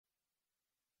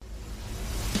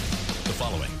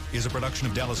following is a production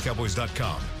of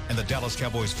DallasCowboys.com and the Dallas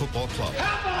Cowboys Football Club.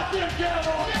 How about them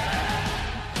Cowboys?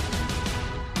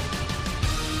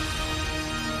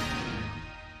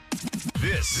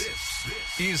 This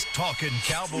is Talkin'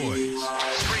 Cowboys.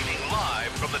 Streaming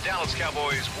live from the Dallas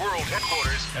Cowboys World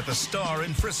Headquarters at the Star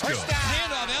in Frisco.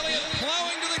 Handoff, Elliott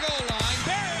plowing to the goal line.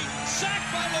 Barry,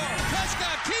 sacked by Lawrence.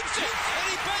 Prescott keeps it, and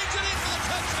he bangs it in for the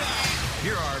touchdown.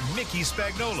 Here are Mickey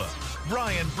Spagnola,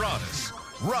 Brian Broaddus,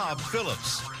 Rob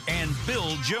Phillips, and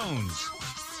Bill Jones.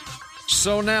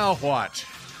 So now what?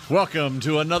 Welcome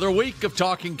to another week of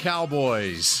Talking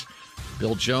Cowboys.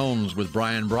 Bill Jones with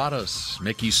Brian Broaddus.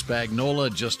 Mickey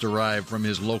Spagnola just arrived from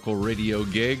his local radio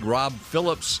gig. Rob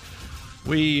Phillips,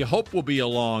 we hope will be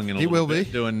along in a little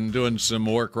bit, doing some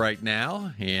work right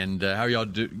now. And how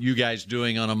you guys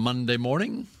doing on a Monday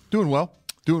morning? Doing well.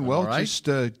 All right. Just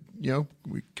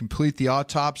we complete the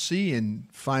autopsy and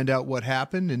find out what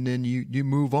happened, and then you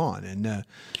move on, and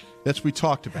that's what we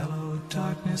talked about. Hello,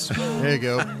 darkness. There you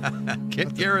go.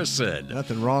 Kit Garrison.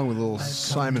 Nothing wrong with little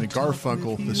Simon and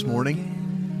Garfunkel this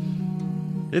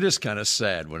morning. It is kind of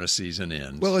sad when a season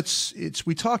ends. Well, it's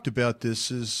we talked about this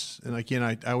and again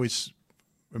I always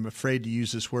am afraid to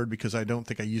use this word because I don't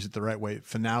think I use it the right way.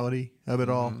 Finality of it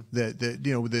all.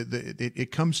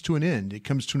 It comes to an end. It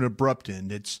comes to an abrupt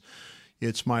end.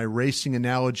 It's my racing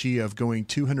analogy of going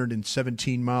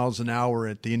 217 miles an hour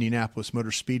at the Indianapolis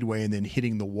Motor Speedway and then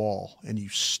hitting the wall and you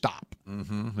stop.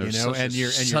 There's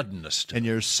suddenness to it. And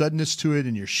your suddenness to it,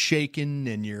 and you're shaken,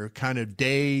 and you're kind of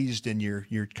dazed, and you're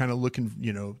kind of looking,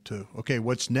 to okay,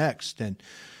 what's next? And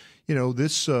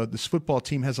this football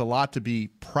team has a lot to be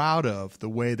proud of. The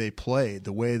way they played,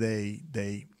 the way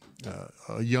they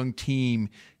a young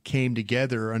team came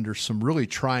together under some really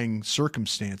trying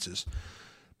circumstances.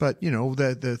 But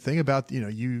the thing about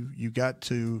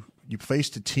you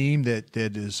faced a team that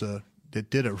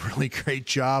did a really great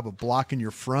job of blocking your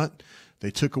front.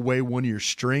 They took away one of your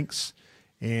strengths,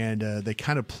 and they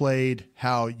kind of played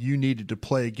how you needed to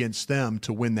play against them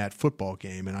to win that football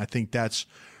game. And I think that's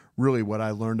really what I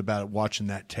learned about it watching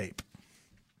that tape.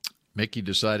 Mickey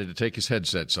decided to take his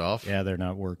headsets off. Yeah, they're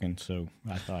not working, so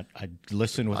I thought I'd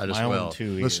listen with my own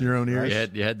two ears. Listen to your own ears?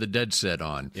 Right? You had the dead set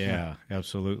on. Yeah,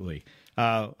 absolutely.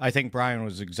 I think Brian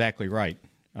was exactly right.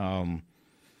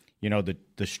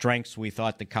 The strengths we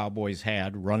thought the Cowboys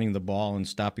had, running the ball and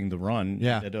stopping the run,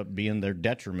 ended up being their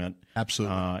detriment.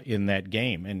 Absolutely. In that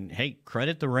game. And, hey,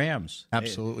 credit the Rams.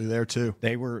 Absolutely, there too.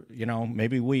 They were,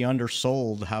 maybe we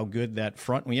undersold how good that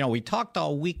front. We talked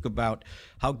all week about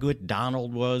how good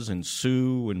Donald was and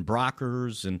Sue and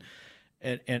Brockers, and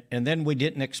then we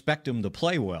didn't expect them to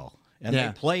play well. And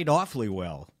they played awfully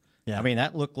well. Yeah. I mean,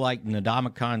 that looked like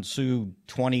Ndamukong Suh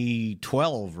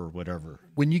 2012 or whatever.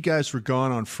 When you guys were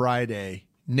gone on Friday,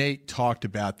 Nate talked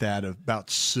about that, about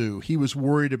Suh. He was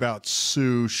worried about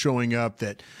Suh showing up,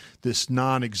 that this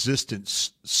non-existent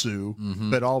Suh,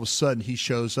 but all of a sudden he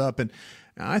shows up. And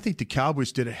I think the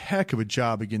Cowboys did a heck of a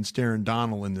job against Aaron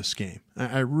Donald in this game.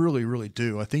 I really, really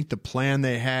do. I think the plan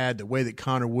they had, the way that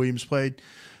Connor Williams played,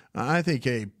 I think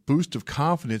a boost of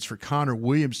confidence for Connor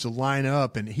Williams to line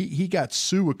up, and he got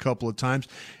Suh a couple of times.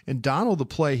 And Donald, the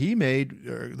play he made,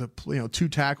 two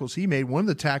tackles he made. One of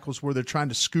the tackles where they're trying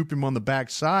to scoop him on the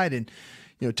backside, and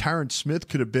Tyron Smith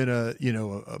could have been a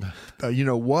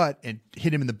and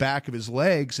hit him in the back of his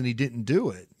legs, and he didn't do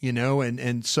it.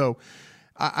 And so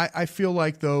I feel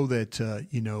like though that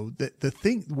that the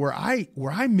thing where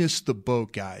I missed the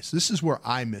boat, guys. This is where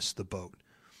I missed the boat.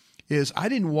 Is I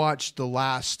didn't watch the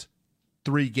last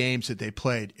 3 games that they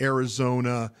played,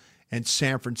 Arizona and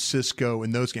San Francisco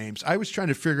in those games. I was trying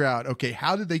to figure out, okay,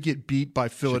 how did they get beat by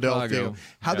Philadelphia?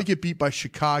 How did they get beat by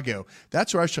Chicago?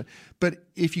 That's where I was trying. But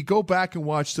if you go back and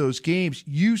watch those games,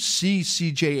 you see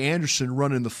C.J. Anderson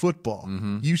running the football.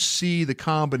 You see the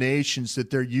combinations that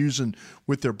they're using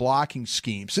with their blocking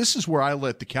schemes. This is where I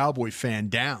let the Cowboy fan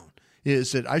down,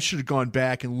 is that I should have gone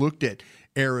back and looked at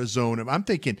Arizona. I'm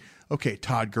thinking, okay,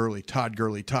 Todd Gurley,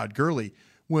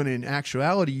 when in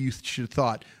actuality you should have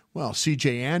thought, well,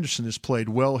 C.J. Anderson has played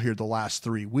well here the last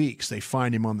 3 weeks. They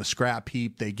find him on the scrap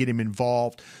heap. They get him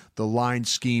involved. The line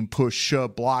scheme, push,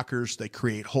 shove, blockers. They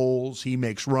create holes. He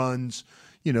makes runs.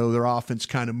 Their offense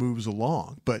kind of moves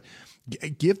along. But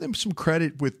give them some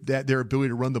credit with their ability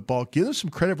to run the ball. Give them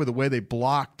some credit for the way they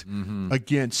blocked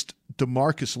against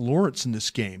DeMarcus Lawrence in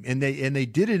this game. And they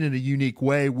did it in a unique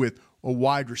way with a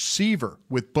wide receiver,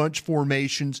 with bunch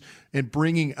formations and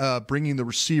bringing the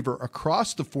receiver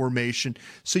across the formation.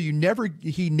 So he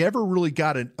never really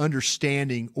got an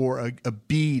understanding or a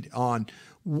bead on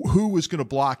who was going to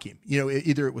block him.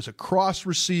 Either it was a cross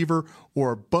receiver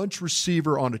or a bunch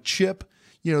receiver on a chip.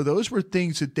 those were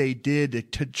things that they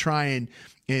did to try and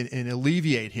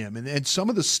alleviate him. And some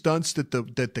of the stunts that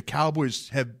the Cowboys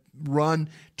have run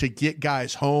to get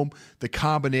guys home, the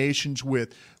combinations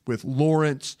with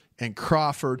Lawrence and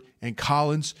Crawford and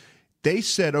Collins, they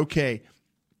said, okay,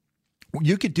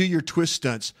 you could do your twist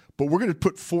stunts, but we're going to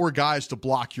put 4 guys to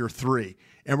block your 3,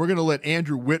 and we're going to let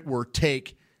Andrew Whitworth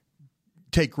take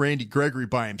Randy Gregory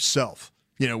by himself.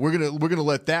 We're gonna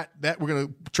let that we're gonna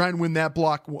try and win that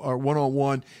block or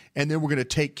 1-on-1, and then we're gonna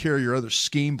take care of your other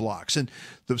scheme blocks. And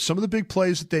some of the big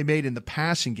plays that they made in the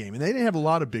passing game, and they didn't have a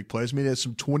lot of big plays. I mean, they had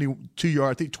some 22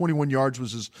 yards. I think 21 yards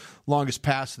was his longest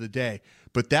pass of the day.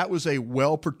 But that was a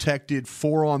well protected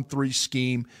 4-on-3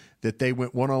 scheme that they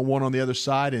went 1-on-1 on the other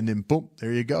side, and then boom,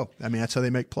 there you go. I mean, that's how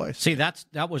they make plays. See, that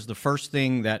was the first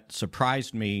thing that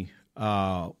surprised me.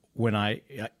 When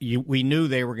we knew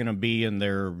they were going to be in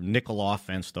their nickel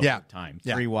offense the whole time,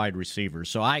 3 wide receivers.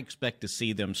 So I expect to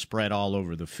see them spread all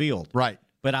over the field. Right.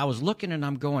 But I was looking and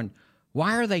I'm going,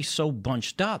 why are they so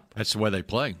bunched up? That's the way they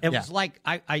play. It was like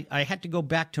I had to go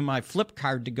back to my flip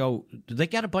card to go, do they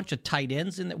got a bunch of tight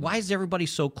ends in there? Why is everybody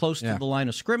so close to the line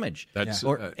of scrimmage? That's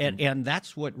and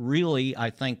that's what really, I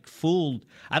think,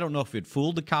 I don't know if it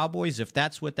fooled the Cowboys, if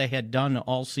that's what they had done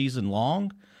all season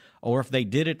long, or if they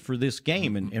did it for this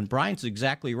game. And Brian's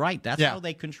exactly right. That's how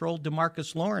they controlled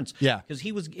DeMarcus Lawrence. Yeah. Because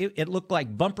it looked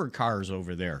like bumper cars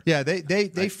over there. Yeah,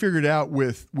 they figured out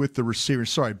with the receivers.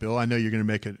 Sorry, Bill, I know you're going to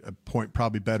make a point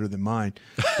probably better than mine.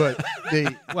 But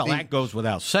that goes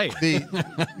without saying. They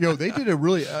did a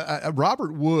really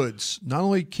Robert Woods, not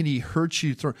only can he hurt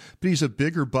you, but he's a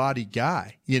bigger body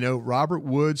guy. Robert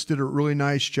Woods did a really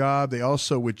nice job. They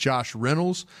also, with Josh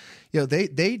Reynolds,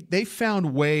 they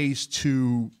found ways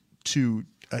to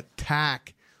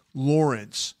attack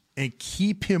Lawrence and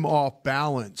keep him off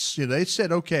balance. They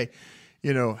said, okay,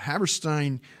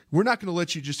 Haverstein, we're not going to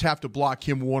let you just have to block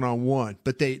him 1-on-1.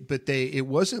 But it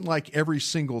wasn't like every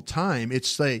single time.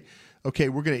 It's like, okay,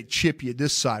 we're going to chip you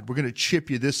this side. We're going to chip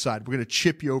you this side. We're going to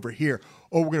chip you over here.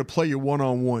 Oh, we're going to play you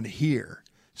 1-on-1 here.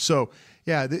 So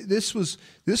yeah, this was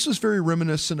very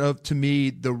reminiscent of, to me,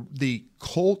 the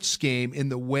Colts game in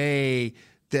the way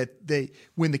that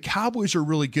when the Cowboys are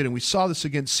really good, and we saw this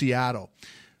against Seattle,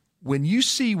 when you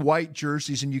see white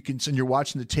jerseys and you're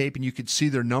watching the tape and you can see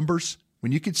their numbers,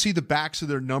 when you can see the backs of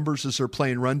their numbers as they're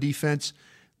playing run defense,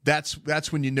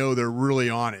 that's when you know they're really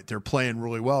on it. They're playing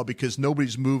really well because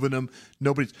nobody's moving them.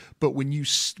 But when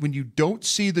you don't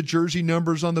see the jersey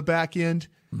numbers on the back end,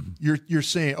 you're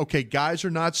saying, okay, guys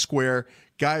are not square.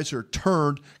 Guys are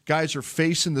turned. Guys are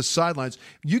facing the sidelines.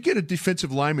 You get a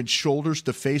defensive lineman's shoulders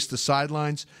to face the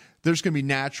sidelines, there's going to be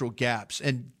natural gaps.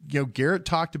 And, Garrett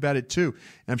talked about it too.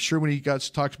 And I'm sure when he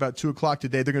talked about 2 o'clock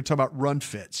today, they're going to talk about run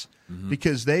fits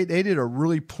because they did a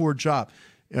really poor job.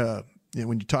 When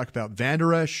you talk about Van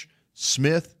Der Esch,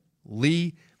 Smith,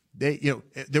 Lee,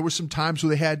 there were some times where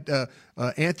they had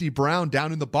Anthony Brown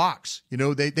down in the box.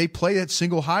 They play that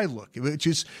single high look, which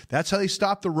is that's how they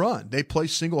stop the run. They play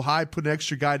single high, put an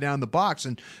extra guy down in the box,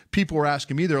 and people were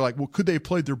asking me, they're like, well, could they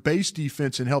play their base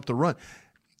defense and help the run?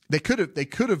 They could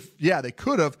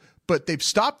have, but they've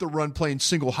stopped the run playing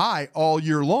single high all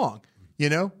year long.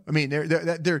 I mean, they're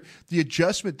the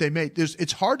adjustment they made.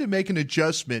 It's hard to make an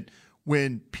adjustment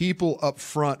when people up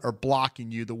front are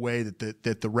blocking you the way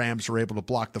that the Rams were able to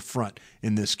block the front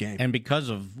in this game. And because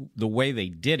of the way they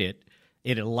did it,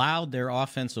 it allowed their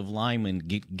offensive linemen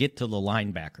get to the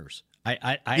linebackers.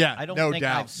 I don't think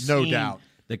I've seen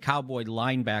the Cowboy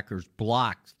linebackers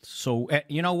blocked. So,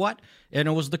 you know what? And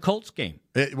it was the Colts game.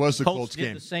 It was the Colts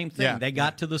game. Did the same thing. Yeah. They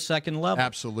got to the second level.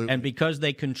 Absolutely. And because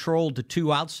they controlled the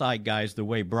 2 outside guys the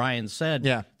way Brian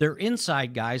said, their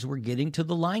inside guys were getting to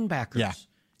the linebackers.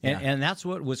 Yeah. And that's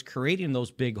what was creating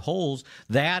those big holes.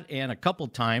 That, and a couple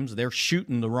times they're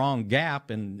shooting the wrong gap,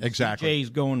 and CJ's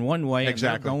going one way and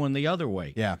they're going the other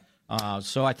way. Yeah.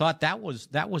 So I thought that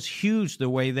was huge the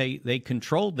way they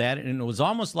controlled that, and it was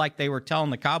almost like they were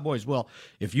telling the Cowboys, well,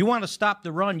 if you want to stop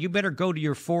the run, you better go to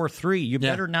your 4-3. You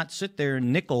better not sit there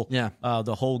and nickel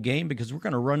the whole game because we're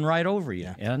going to run right over you.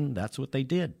 Yeah. And that's what they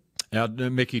did. Now,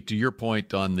 Mickey, to your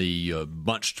point on the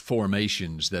bunched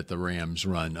formations that the Rams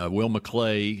run, Will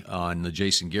McClay on the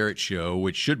Jason Garrett show,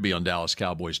 which should be on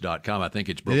DallasCowboys.com. I think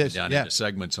it's broken down into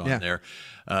segments on there.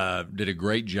 did a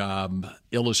great job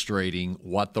illustrating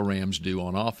what the Rams do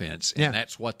on offense, and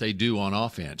that's what they do on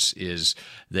offense is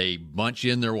they bunch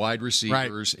in their wide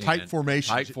receivers, tight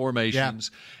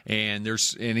formations, and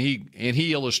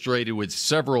he illustrated with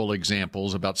several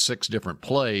examples about 6 different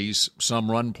plays, some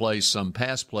run plays, some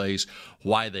pass plays,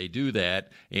 why they do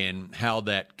that and how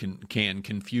that can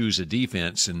confuse a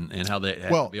defense and how they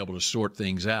have to be able to sort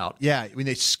things out. Yeah, I mean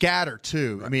they scatter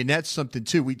too. I mean that's something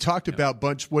too. We talked about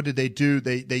bunch. What did they do?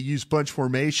 They used bunch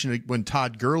formation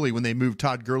when they moved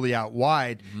Todd Gurley out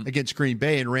wide against Green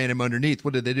Bay and ran him underneath.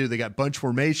 What did they do? They got bunch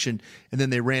formation and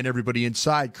then they ran everybody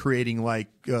inside, creating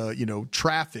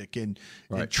traffic and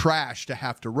trash to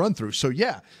have to run through. So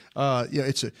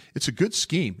it's a good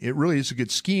scheme. It really is a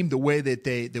good scheme. The way that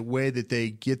they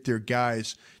get their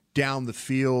guys down the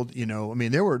field, I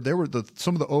mean, there were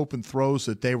some of the open throws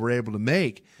that they were able to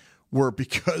make were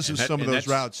because of some of those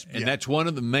routes. And that's one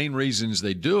of the main reasons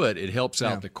they do it. It helps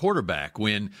out the quarterback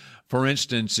when, for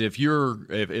instance, if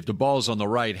the ball's on the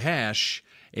right hash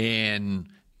and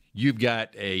you've got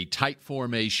a tight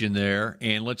formation there,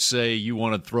 and let's say you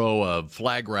want to throw a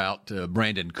flag route to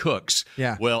Brandon Cooks.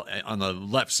 Yeah. Well, on the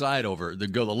left side go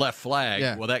the left flag.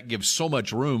 Yeah. Well, that gives so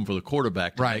much room for the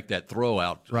quarterback to make that throw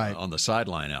out on the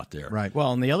sideline out there. Right.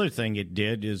 Well, and the other thing it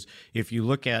did is if you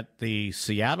look at the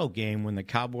Seattle game when the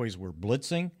Cowboys were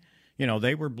blitzing,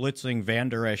 they were blitzing Van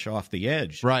Der Esch off the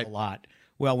edge a lot.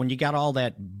 Well, when you got all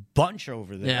that bunch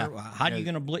over there, how are you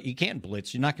going to blitz? You can't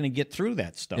blitz. You're not going to get through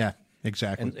that stuff. Yeah.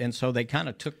 Exactly. And so they kind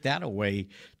of took that away,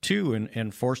 too,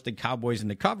 and forced the Cowboys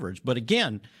into coverage. But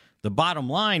again, the bottom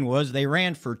line was they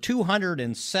ran for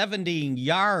 270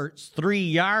 yards, 3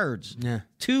 yards. Yeah.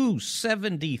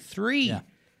 273. Yeah.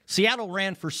 Seattle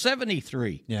ran for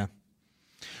 73. Yeah.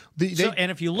 And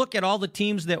if you look at all the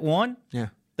teams that won,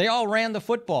 they all ran the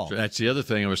football. So that's the other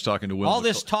thing I was talking to Will. All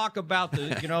this talk about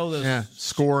the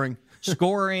scoring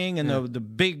and the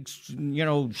big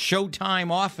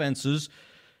Showtime offenses.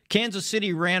 Kansas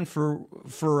City ran for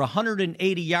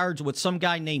 180 yards with some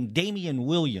guy named Damian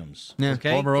Williams. Yeah.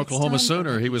 Okay? Former Oklahoma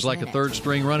Sooner. He was like a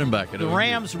third-string running back. The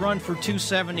Rams run for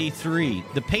 273.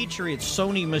 The Patriots,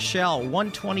 Sony Michel,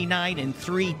 129 and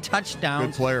 3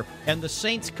 touchdowns. Good player. And the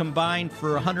Saints combined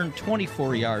for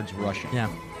 124 yards rushing. Yeah.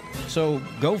 So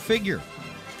go figure.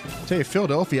 I'll tell you,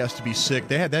 Philadelphia has to be sick.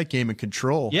 They had that game in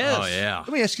control. Yes. Oh, yeah. Let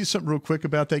me ask you something real quick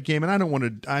about that game. And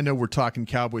I know we're talking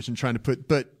Cowboys and trying to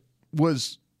but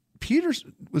was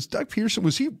Doug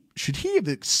Peterson, should he have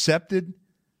accepted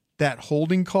that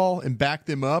holding call and backed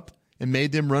them up and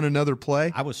made them run another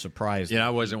play? I was surprised. Yeah, I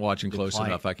wasn't watching close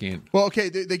enough. I can't. Well, okay.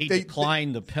 He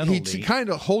declined the penalty. He kind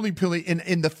of holding penalty.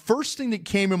 And the first thing that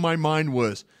came in my mind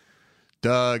was,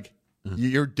 Doug,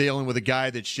 you're dealing with a guy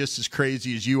that's just as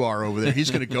crazy as you are over there. He's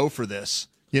going to go for this.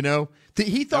 He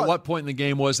thought. At what point in the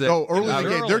game was that? Oh, early in the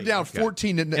game. They're down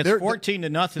 14. It's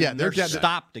 14-0. Yeah, they're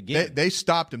stopped again. They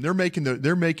stopped him. They're making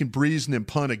Breesen and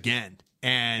punt again.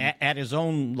 And at his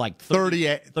own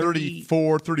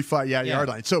 34, 35 yard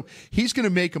line. So he's going to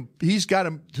make him. He's got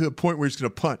him to the point where he's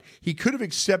going to punt. He could have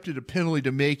accepted a penalty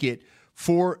to make it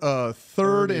for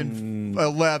third and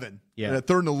 11. Yeah,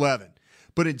 third and 11.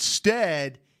 But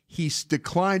instead, he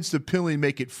declines the penalty and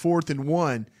make it 4th and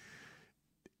 1.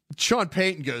 Sean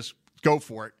Payton goes, go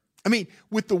for it. I mean,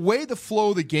 with the way the flow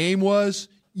of the game was,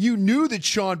 you knew that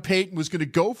Sean Payton was going to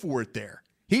go for it there.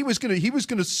 He was going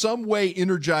to some way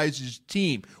energize his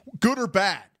team, good or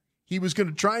bad. He was going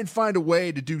to try and find a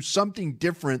way to do something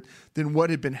different than what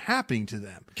had been happening to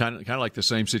them. Kind of like the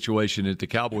same situation that the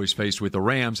Cowboys faced with the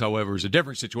Rams. However, it was a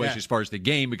different situation as far as the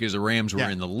game because the Rams were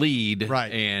in the lead,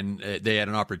 and they had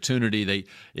an opportunity.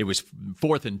 It was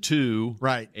 4th and 2,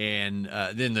 and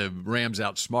then the Rams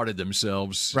outsmarted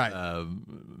themselves,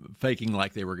 faking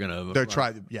like they were going to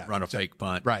run a fake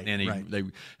punt, and they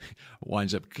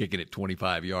winds up kicking it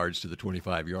 25 yards to the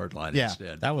 25-yard line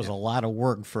instead. That was a lot of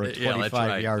work for a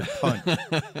 25-yard punt.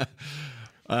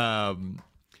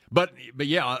 But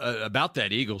about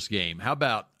that Eagles game, how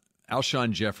about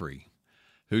Alshon Jeffrey,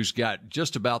 who's got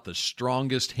just about the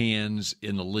strongest hands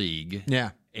in the league?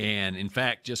 Yeah. And in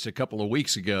fact, just a couple of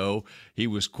weeks ago, he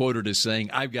was quoted as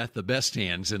saying, "I've got the best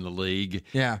hands in the league."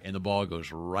 Yeah. And the ball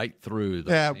goes right through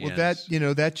the hands.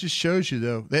 Well, that just shows you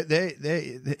though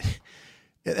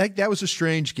that was a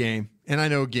strange game. And I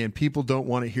know, again, people don't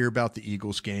want to hear about the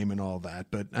Eagles game and all that.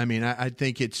 But, I mean, I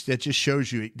think that just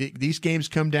shows you these games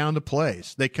come down to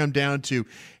plays. They come down to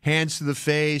hands to the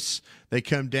face. They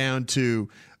come down to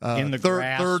in the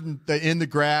grass. In the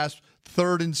grass,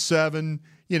 3rd and 7.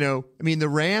 I mean, the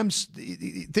Rams,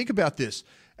 think about this.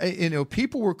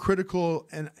 People were critical,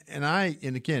 and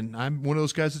again, I'm one of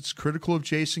those guys that's critical of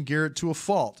Jason Garrett to a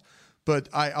fault. But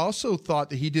I also thought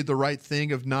that he did the right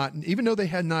thing of not, even though they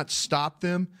had not stopped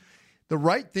them, the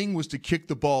right thing was to kick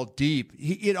the ball deep.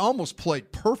 It almost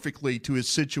played perfectly to his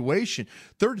situation.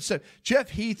 3rd and 7. Jeff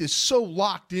Heath is so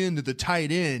locked into the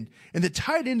tight end, and the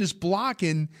tight end is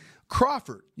blocking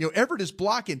Crawford. Everett is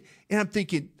blocking, and I'm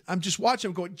thinking, I'm just watching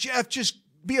him going, Jeff, just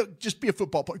be a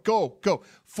football player. Go.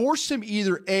 Force him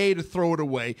either A, to throw it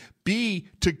away, B,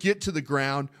 to get to the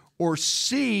ground, or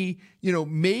C,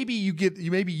 maybe you get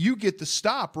the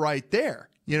stop right there.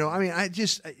 I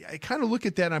kind of look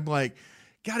at that and I'm like,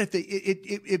 God, if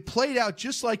it played out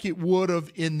just like it would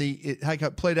have like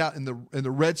it played out in the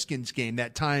Redskins game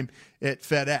that time at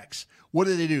FedEx. What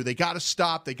did they do? They got to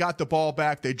stop. They got the ball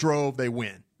back. They drove. They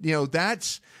win.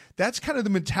 That's kind of the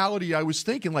mentality I was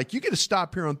thinking. Like, you get to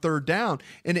stop here on 3rd down,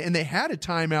 and they had a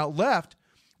timeout left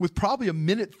with probably a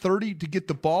minute 30 to get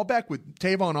the ball back with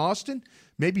Tavon Austin,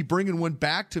 maybe bringing one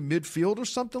back to midfield or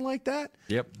something like that.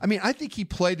 Yep. I think he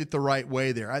played it the right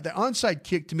way there. The onside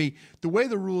kick, to me, the way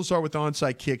the rules are with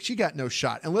onside kicks, you got no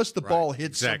shot unless the ball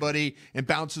hits somebody and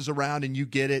bounces around and you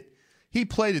get it. He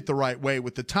played it the right way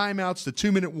with the timeouts, the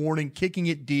 2-minute warning, kicking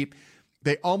it deep.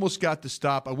 They almost got the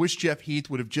stop. I wish Jeff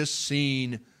Heath would have just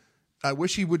seen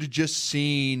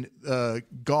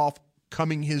Goff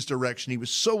coming his direction. He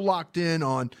was so locked in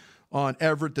on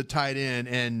Everett, the tight end,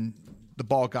 and the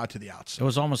ball got to the outside. It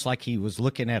was almost like he was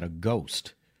looking at a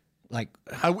ghost. Like,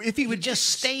 if he would just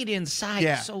stayed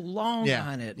inside so long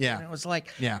on it. Yeah. And it was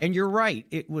like, and you're right.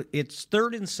 It's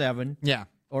 3rd and 7. Yeah.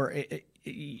 Or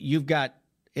you've got,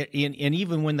 and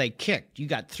even when they kicked, you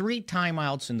got 3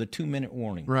 timeouts in the 2-minute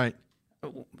warning. Right.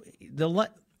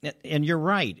 And you're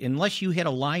right. Unless you hit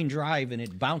a line drive and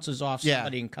it bounces off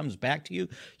somebody and comes back to you,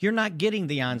 you're not getting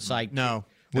the onside kick. No.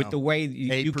 With the way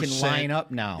you can line up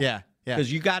now. Yeah.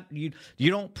 Because you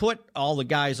don't put all the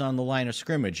guys on the line of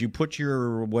scrimmage. You put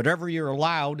your whatever you're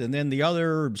allowed, and then the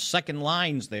other second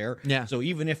line's there. Yeah. So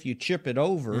even if you chip it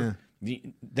over,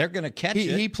 they're going to catch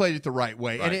it. He played it the right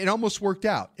way, and it almost worked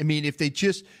out. If they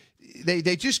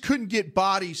just couldn't get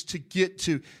bodies to get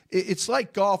to. It's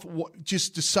like Goff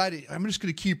just decided, I'm just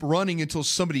going to keep running until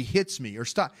somebody hits me or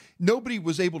stop. Nobody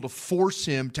was able to force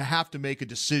him to have to make a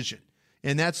decision.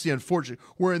 And that's the unfortunate.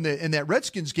 Where in that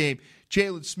Redskins game,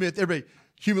 Jalen Smith, everybody,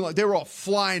 they were all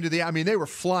flying they were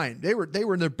flying. They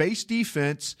were in their base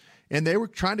defense, and they were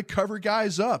trying to cover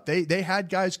guys up. They had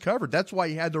guys covered. That's why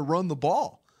he had to run the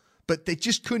ball. But they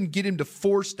just couldn't get him to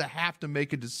force to have to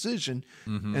make a decision.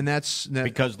 Mm-hmm. And that's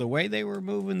because the way they were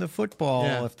moving the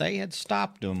football, if they had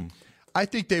stopped them, I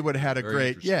think they would have had a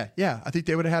great I think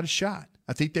they would have had a shot.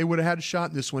 I think they would have had a shot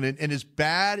in this one. And as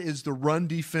bad as the run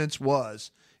defense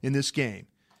was in this game,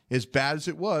 as bad as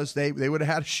it was, they would have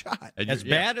had a shot. As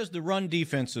bad as the run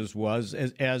defenses was,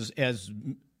 as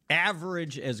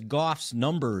average as Goff's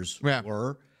numbers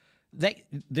were,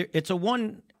 it's a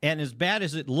one. And as bad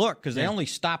as it looked, because they only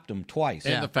stopped him twice.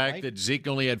 And the fact that Zeke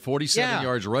only had 47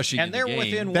 yards rushing in the game. And they're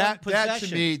within one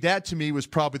possession. That to me was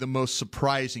probably the most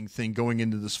surprising thing going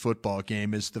into this football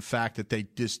game is the fact that the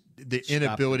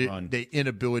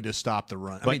inability to stop the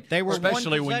run. But they were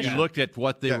especially when you looked at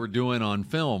what they were doing on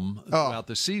film throughout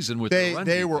the season with the run defense.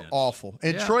 They were awful.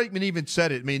 And Troy Aikman even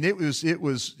said it. It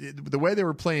was the way they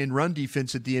were playing run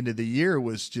defense at the end of the year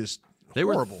was just They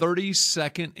horrible. were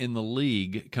 32nd in the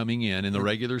league coming in the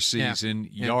regular season,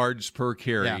 yards per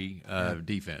carry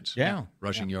defense. Yeah.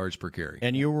 Rushing yards per carry.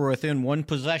 And you were within one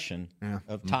possession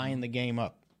of tying the game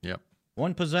up. Yep.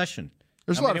 One possession.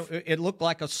 It looked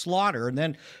like a slaughter. And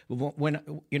then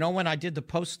when I did the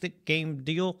post-game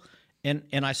deal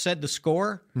and I said the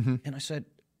score, and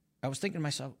I was thinking to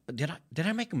myself, did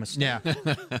I make a mistake? Yeah.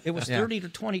 It was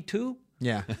 30-22.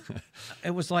 Yeah.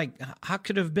 It was like, how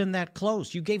could it have been that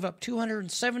close? You gave up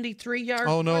 273 yards.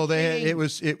 Oh no, it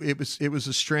was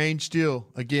a strange deal.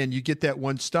 Again, you get that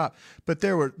one stop, but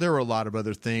there were a lot of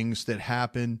other things that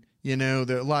happened. There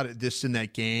are a lot of this in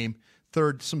that game.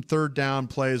 Some third down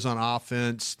plays on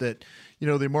offense that,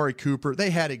 the Amari Cooper,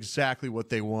 they had exactly what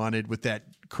they wanted with that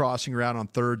crossing route on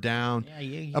third down.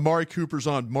 Yeah. Amari Cooper's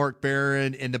on Mark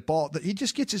Barron, and the ball, he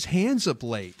just gets his hands up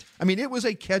late. It was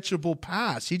a catchable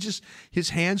pass. His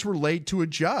hands were late to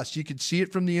adjust. You could see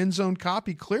it from the end zone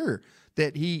copy clear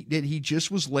that he just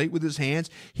was late with his hands.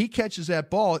 He catches that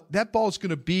ball. That ball's going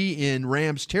to be in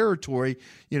Rams territory,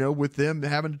 with them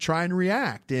having to try and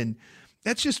react. And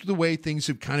that's just the way things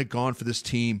have kind of gone for this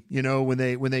team. When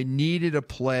they needed a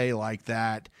play like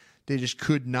that, they just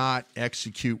could not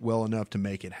execute well enough to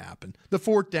make it happen. The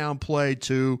fourth down play,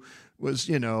 too, was,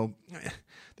 they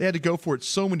had to go for it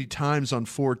so many times on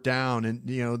fourth down. And,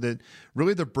 that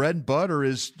really the bread and butter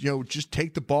is, just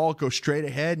take the ball, go straight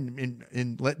ahead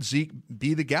and let Zeke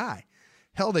be the guy.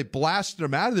 Hell, they blasted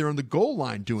them out of there on the goal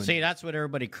line doing See, it. that's what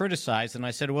everybody criticized, and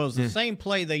I said, well, it was the same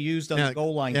play they used on the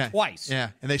goal line twice.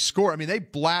 Yeah, and they score. I mean, they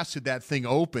blasted that thing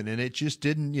open, and it just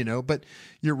didn't, but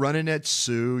you're running at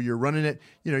Sue, you're running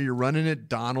at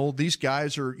Donald. These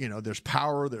guys are, there's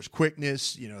power, there's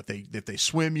quickness. If they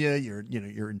swim you,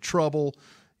 you're in trouble.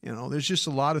 There's just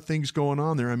a lot of things going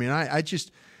on there. I mean,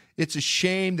 it's a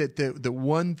shame that the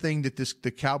one thing that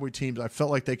the Cowboy teams I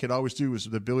felt like they could always do was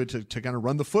the ability to kind of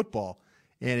run the football.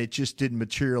 And it just didn't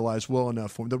materialize well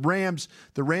enough for them.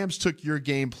 The Rams took your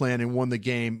game plan and won the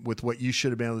game with what you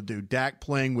should have been able to do. Dak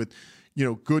playing with,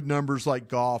 good numbers like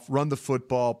Goff, run the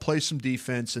football, play some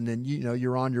defense, and then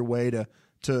you're on your way to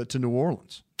New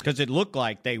Orleans. Because it looked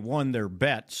like they won their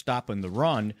bet stopping the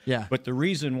run. Yeah. But the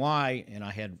reason why, and I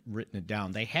had written it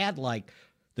down, the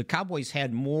Cowboys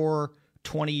had more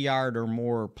 20-yard or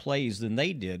more plays than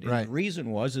they did. And the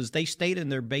reason is they stayed in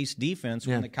their base defense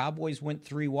when the Cowboys went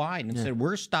 3 wide and said,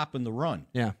 we're stopping the run.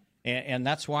 Yeah. And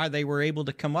that's why they were able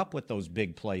to come up with those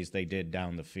big plays they did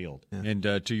down the field. Yeah. And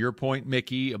to your point,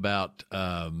 Mickey, about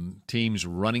teams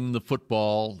running the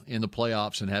football in the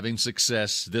playoffs and having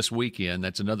success this weekend,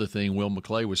 that's another thing Will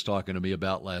McClay was talking to me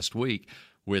about last week.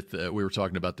 We were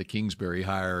talking about the Kingsbury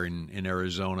hire in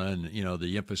Arizona and,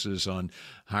 the emphasis on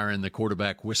hiring the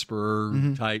quarterback whisperer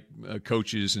type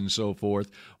coaches and so forth.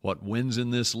 What wins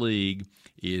in this league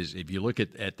is if you look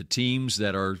at the teams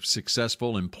that are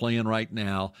successful and playing right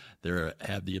now, they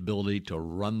have the ability to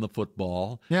run the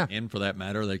football. Yeah. And for that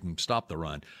matter, they can stop the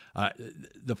run.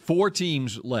 The 4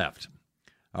 teams left,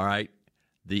 all right,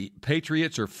 the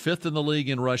Patriots are 5th in the league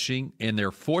in rushing, and they're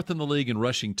 4th in the league in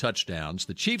rushing touchdowns.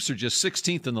 The Chiefs are just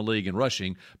 16th in the league in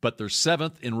rushing, but they're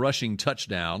 7th in rushing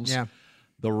touchdowns. Yeah.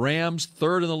 The Rams,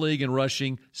 3rd in the league in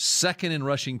rushing, 2nd in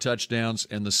rushing touchdowns,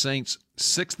 and the Saints,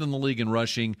 6th in the league in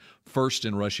rushing, 1st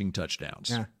in rushing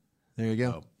touchdowns. Yeah, there you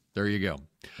go. So, there you go.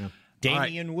 Yeah.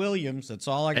 Damian Williams, that's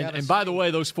all I got to say. And by the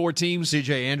way, those 4 teams,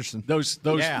 C.J. Anderson. Those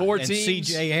 4 teams,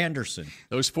 C.J. Anderson.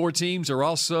 Those 4 teams are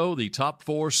also the top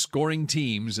 4 scoring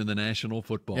teams in the National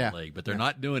Football League. But they're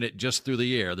not doing it just through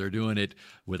the air. They're doing it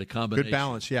with a combination. Good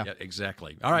balance, yeah.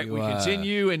 Exactly. All right, we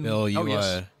continue. And Bill, you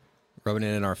yes. rubbing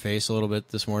it in our face a little bit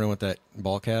this morning with that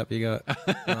ball cap you got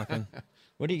rocking.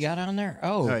 What do you got on there?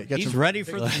 Oh, right, he's ready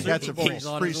for the Super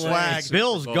Bowl. Free swag.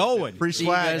 Bill's going. Free See you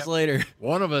swag. guys later.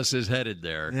 One of us is headed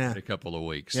there in a couple of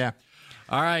weeks. Yeah.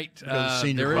 All right.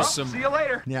 There is some. See you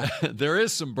later. Yeah. There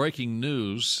is some breaking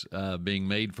news being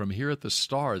made from here at the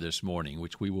Star this morning,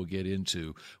 which we will get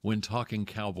into when Talking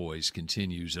Cowboys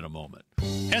continues in a moment.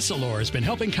 Essilor has been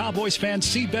helping Cowboys fans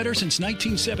see better since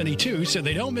 1972 so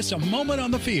they don't miss a moment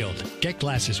on the field. Get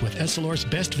glasses with Essilor's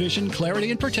best vision, clarity,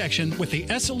 and protection with the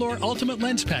Essilor Ultimate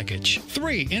Lens Package.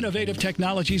 3 innovative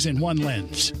technologies in 1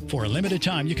 lens. For a limited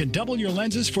time, you can double your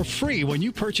lenses for free when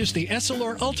you purchase the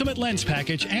Essilor Ultimate Lens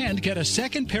Package and get a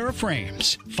second pair of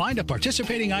frames. Find a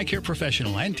participating eye care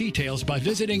professional and details by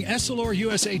visiting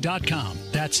EssilorUSA.com.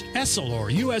 That's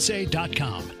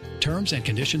EssilorUSA.com. Terms and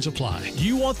conditions apply. Do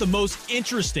you want the most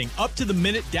interesting,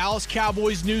 up-to-the-minute Dallas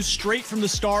Cowboys news straight from the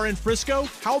Star in Frisco?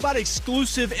 How about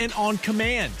exclusive and on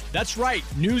command? That's right,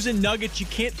 news and nuggets you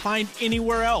can't find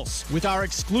anywhere else. With our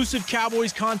exclusive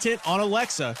Cowboys content on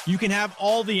Alexa, you can have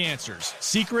all the answers,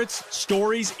 secrets,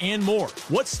 stories, and more.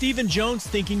 What's Stephen Jones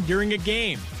thinking during a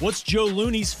game? What's Joe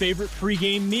Looney's favorite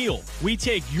pregame meal? We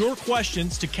take your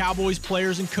questions to Cowboys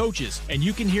players and coaches, and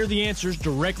you can hear the answers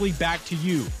directly back to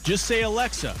you. Just say,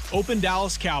 Alexa, open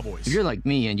Dallas Cowboys. If you're like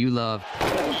me and you love...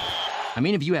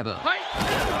 if you have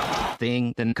a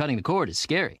thing, then cutting the cord is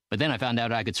scary. But then I found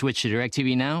out I could switch to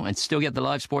DirecTV Now and still get the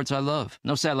live sports I love.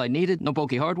 No satellite needed, no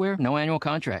bulky hardware, no annual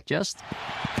contract, just...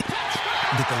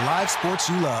 Get the live sports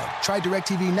you love. Try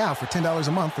DirecTV Now for $10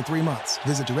 a month for 3 months.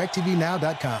 Visit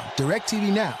DirecTVNow.com.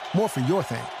 DirecTV Now. More for your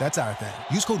thing. That's our thing.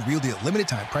 Use code REALDEAL. Limited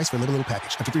time. Price for little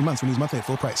package. After 3 months, renews monthly at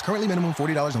full price. Currently minimum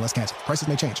 $40 unless canceled. Prices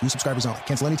may change. New subscribers only.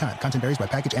 Cancel anytime. Content varies by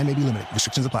package and may be limited.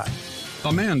 Restrictions apply.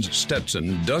 A man's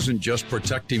Stetson doesn't just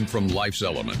protect him from life's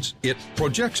elements. It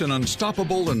projects an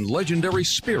unstoppable and legendary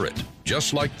spirit,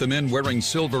 just like the men wearing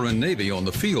silver and navy on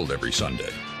the field every Sunday.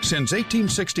 Since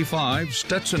 1865,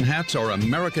 Stetson hats are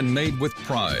American-made with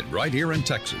pride right here in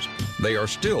Texas. They are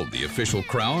still the official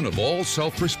crown of all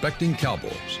self-respecting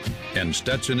cowboys. And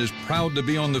Stetson is proud to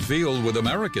be on the field with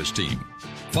America's team.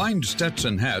 Find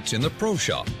Stetson hats in the Pro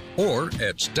Shop or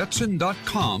at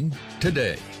Stetson.com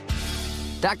today.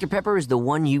 Dr. Pepper is the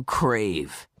one you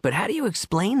crave. But how do you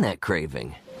explain that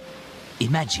craving?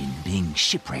 Imagine being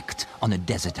shipwrecked on a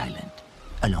desert island,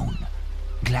 alone.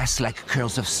 Glass-like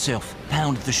curls of surf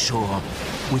pound the shore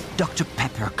with Dr.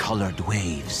 Pepper-colored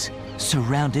waves.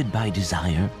 Surrounded by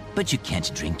desire, but you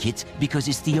can't drink it because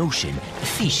it's the ocean.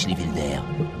 Fish live in there.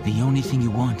 The only thing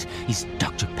you want is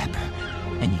Dr. Pepper,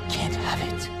 and you can't have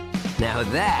it. Now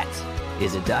that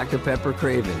is a Dr. Pepper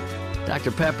craving.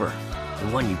 Dr. Pepper, the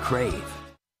one you crave.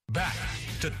 Back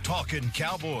to Talking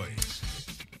Cowboys.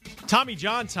 Tommy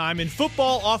John time. In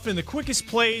football, often the quickest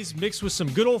plays mixed with some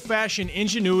good old-fashioned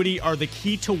ingenuity are the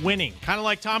key to winning. Kind of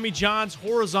like Tommy John's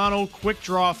horizontal quick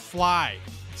draw fly.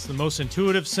 It's the most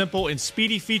intuitive, simple, and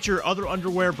speedy feature other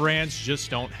underwear brands just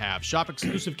don't have. Shop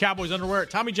exclusive Cowboys underwear at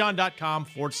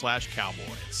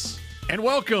TommyJohn.com/Cowboys. And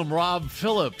welcome, Rob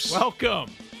Phillips.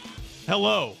 Welcome.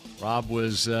 Hello. Rob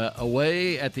was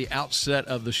away at the outset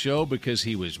of the show because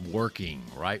he was working,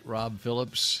 right, Rob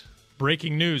Phillips?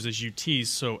 Breaking news, as you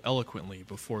teased so eloquently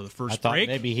before the first I thought break.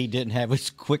 maybe he didn't have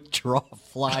his quick draw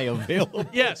fly available.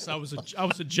 Yes, I was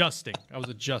adjusting.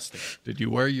 Did you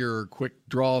wear your quick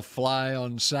draw fly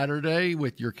on Saturday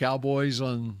with your Cowboys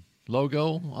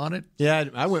logo on it? Yeah,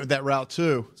 I went that route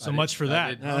too. So much for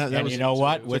that. And you know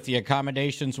what? With the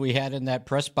accommodations we had in that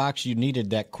press box, you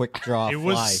needed that quick draw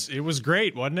fly. It was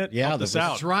great, wasn't it? Yeah,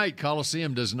 that's right.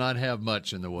 Coliseum does not have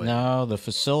much in the way. No, the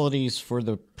facilities for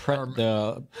the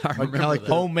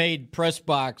homemade press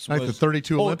box like was the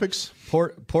 32 Olympics?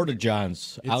 Porta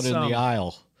Johns out in the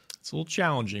aisle. It's a little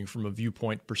challenging from a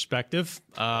viewpoint perspective.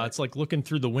 It's like looking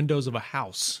through the windows of a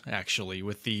house, actually,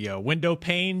 with the window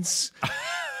panes.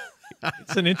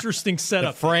 It's an interesting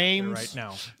setup. The frames right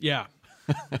now. Yeah.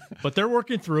 But they're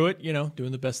working through it,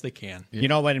 doing the best they can. You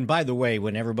know what? And by the way,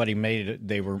 when everybody made it,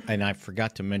 and I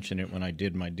forgot to mention it when I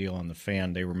did my deal on the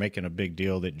Fan, they were making a big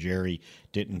deal that Jerry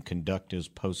didn't conduct his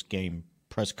post-game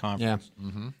press conference. Yeah.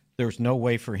 Mm-hmm. There was no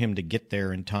way for him to get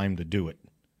there in time to do it.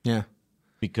 Yeah.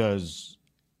 Because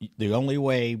the only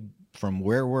way from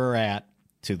where we're at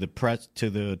to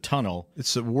the tunnel,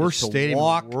 it's the worst stadium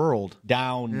in the world.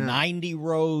 Down 90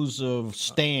 rows of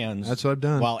stands. That's what I've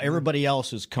done. While everybody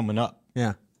else is coming up.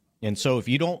 Yeah. And so if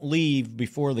you don't leave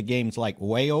before the game's like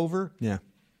way over,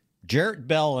 Jarrett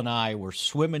Bell and I were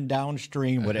swimming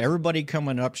downstream with everybody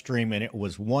coming upstream, and it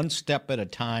was one step at a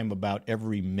time about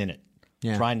every minute.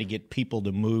 Trying to get people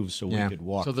to move so we could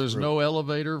walk. So there's through. no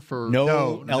elevator for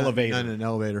no elevator. Not an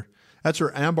elevator. That's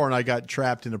where Ambar and I got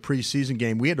trapped in a preseason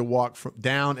game. We had to walk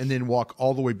down and then walk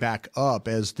all the way back up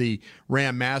as the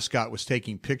Ram mascot was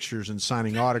taking pictures and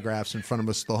signing autographs in front of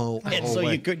us the whole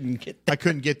way. You couldn't get there. I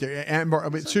couldn't get there. Ambar, I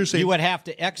mean, seriously, you would have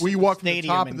to exit the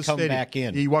stadium and come back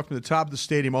in. You walk from the top of the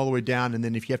stadium all the way down, and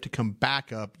then if you have to come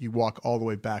back up, you walk all the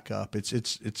way back up.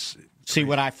 It's. See,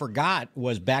 what I forgot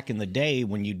was back in the day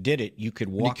when you did it, you could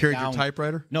walk. You carried down, your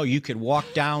typewriter? No, you could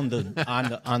walk down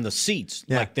on the seats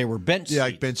like they were bench seats. Yeah,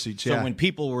 like bench seats. So when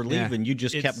people were leaving, you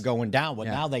just kept going down. But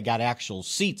now they got actual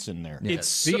seats in there.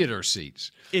 It's theater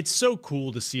seats. It's so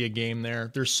cool to see a game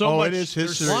there. There's so much. It is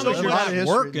history. As long as you're not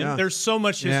working, yeah. there's so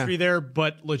much history there.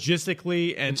 But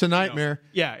logistically, and it's a nightmare.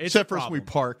 It's except for us, we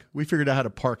park. We figured out how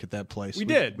to park at that place. We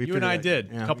did. You and I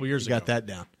did a couple years ago. Got that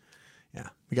down. Yeah,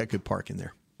 we got good parking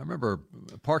there. I remember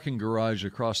a parking garage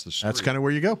across the street. That's kind of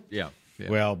where you go. Yeah.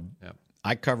 Well,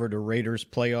 I covered a Raiders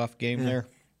playoff game there.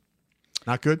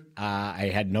 Not good?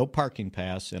 I had no parking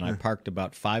pass, and I parked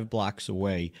about 5 blocks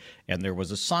away, and there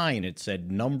was a sign. It said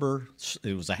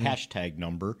it was a hashtag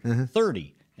number,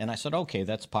 30. And I said, okay,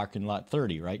 that's parking lot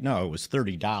 30, right? No, it was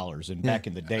 $30. And back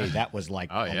in the day, that was like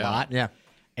a lot. Yeah.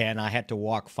 And I had to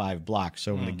walk 5 blocks.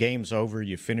 So when the game's over,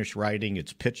 you finish writing,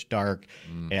 it's pitch dark,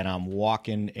 and I'm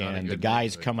walking, and the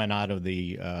guys coming out of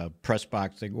the press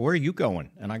box, they go, where are you going?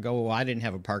 And I go, well, I didn't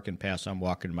have a parking pass. I'm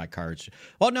walking to my car.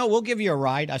 Well, no, we'll give you a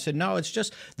ride. I said, no, it's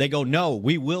just, they go, no,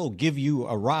 we will give you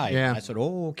a ride. Yeah. I said,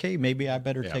 oh, okay, maybe I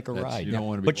better take a ride. You don't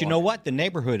want to be but you know what? The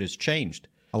neighborhood has changed.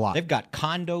 A lot. They've got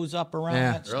condos up around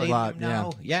that stadium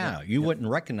now. Yeah, you wouldn't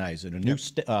recognize it. A new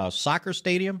soccer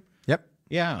stadium. Yep.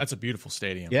 Yeah. That's a beautiful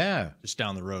stadium. Yeah. Just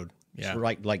down the road. Yeah.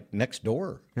 It's like next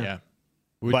door. Yeah.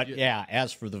 But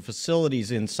as for the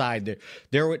facilities inside,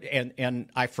 there would and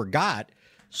I forgot.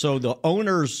 So the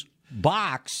owner's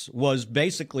box was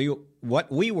basically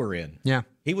what we were in. Yeah.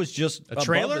 He was just a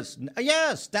trailer.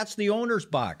 Yes, that's the owner's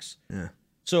box. Yeah.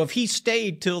 So if he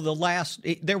stayed till the last,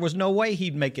 there was no way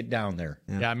he'd make it down there.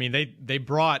 Yeah, I mean they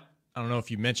brought. I don't know if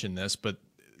you mentioned this, but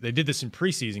they did this in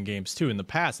preseason games too. In the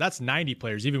past, that's 90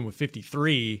 players, even with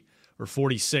 53 or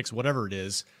 46, whatever it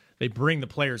is. They bring the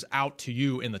players out to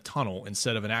you in the tunnel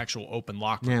instead of an actual open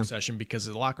locker room session because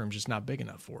the locker room's just not big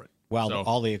enough for it. Well,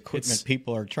 all the equipment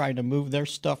people are trying to move their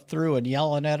stuff through and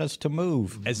yelling at us to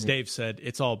move. As Dave said,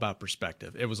 it's all about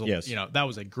perspective. It was, that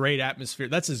was a great atmosphere.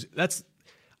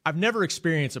 I've never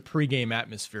experienced a pregame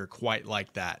atmosphere quite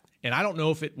like that. And I don't know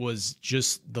if it was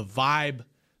just the vibe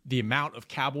the amount of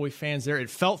Cowboy fans there. It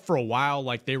felt for a while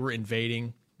like they were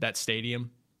invading that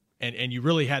stadium, and you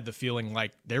really had the feeling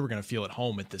like they were going to feel at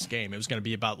home at this game. It was going to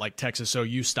be about like Texas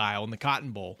OU style in the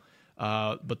Cotton Bowl.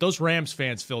 But those Rams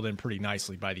fans filled in pretty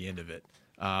nicely by the end of it.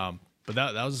 But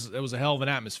that was a hell of an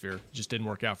atmosphere. It just didn't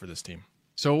work out for this team.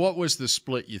 So what was the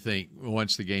split, you think,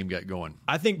 once the game got going?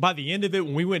 I think by the end of it,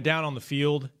 when we went down on the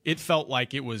field, it felt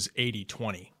like it was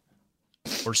 80-20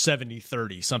 or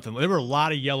 70-30, something. There were a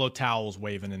lot of yellow towels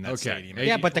waving in that stadium.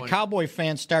 Yeah, but the Cowboy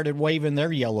fans started waving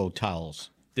their yellow towels.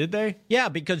 Did they? Yeah,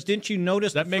 because didn't you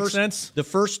notice that makes sense? The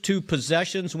first two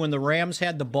possessions when the Rams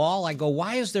had the ball, I go,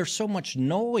 why is there so much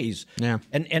noise? Yeah.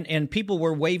 And people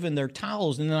were waving their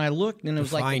towels, and then I looked, and it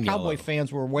was like the Cowboy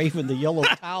fans were waving the yellow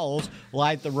towels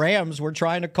like the Rams were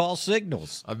trying to call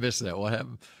signals. I missed that. What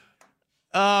happened?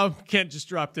 Kent just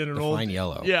dropped in an old fine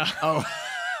yellow. Yeah. Oh.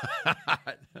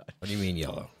 What do you mean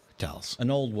yellow? Towels. An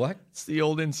old what? It's the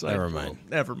old inside. Never mind.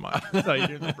 Never mind. I thought you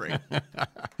did the break.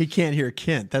 He can't hear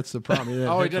Kent. That's the problem.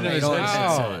 He didn't have his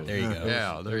headset. There you go.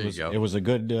 Yeah, there you go. It was a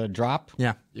good drop?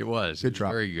 Yeah. It was. Good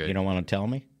drop. Very good. You don't want to tell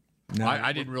me? No.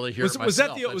 I didn't really hear it myself. Was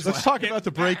that the? Let's talk about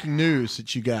the breaking news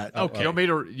that you got. Okay.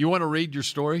 You want to read your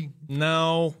story?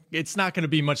 No, it's not going to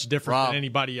be much different than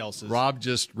anybody else's. Rob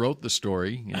just wrote the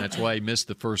story, and that's why he missed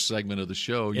the first segment of the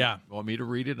show. Yeah. You want me to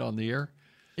read it on the air?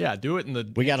 Yeah, do it in the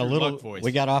We got a little. Luck voice.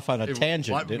 We got off on a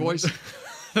tangent, What didn't voice?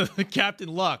 Captain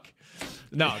Luck.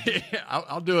 No,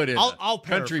 I'll do it in I'll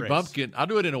country paraphrase. bumpkin. I'll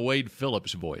do it in a Wade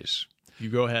Phillips voice. You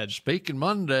go ahead. Speaking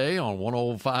Monday on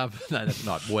 105. No, that's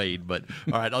not Wade, but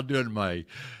all right, I'll do it in my.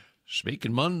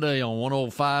 Speaking Monday on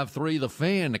 105.3 The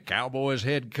Fan, the Cowboys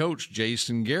head coach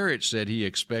Jason Garrett said he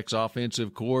expects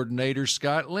offensive coordinator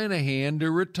Scott Linehan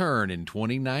to return in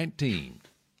 2019.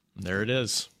 There it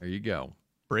is. There you go.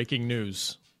 Breaking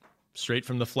news. Straight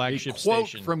from the flagship Quote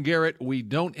station. from Garrett, we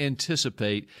don't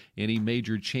anticipate any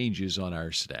major changes on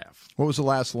our staff. What was the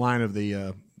last line of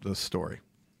the story?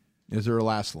 Is there a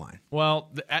last line?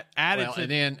 Well,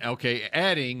 adding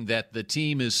that the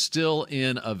team is still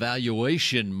in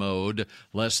evaluation mode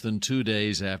less than 2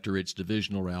 days after its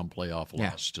divisional round playoff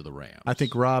loss to the Rams. I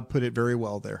think Rob put it very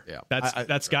well there. Yeah.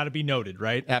 That's got to be noted,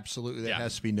 right? Absolutely. That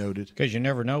has to be noted. Because you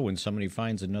never know when somebody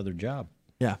finds another job.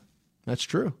 Yeah, that's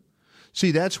true.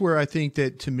 See, that's where I think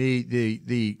that, to me,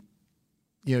 the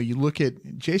you look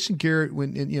at Jason Garrett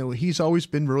he's always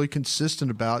been really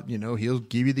consistent about, he'll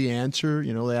give you the answer,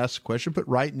 they ask the question, but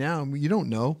right now, you don't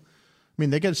know. I mean,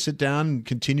 they got to sit down and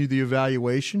continue the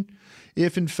evaluation.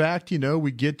 If, in fact,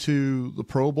 we get to the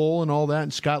Pro Bowl and all that,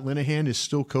 and Scott Linehan is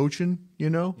still coaching,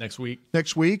 next week,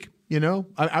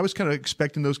 I was kind of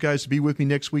expecting those guys to be with me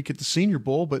next week at the Senior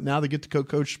Bowl, but now they get to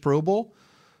co-coach the Pro Bowl.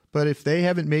 But if they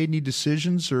haven't made any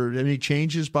decisions or any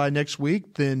changes by next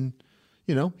week, then,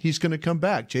 he's going to come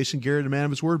back. Jason Garrett, a man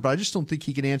of his word, but I just don't think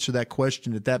he can answer that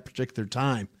question at that particular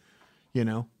time.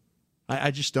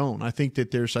 I just don't. I think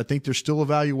there's still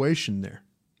evaluation there.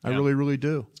 I really, really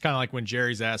do. It's kind of like when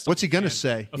Jerry's asked, what's he going to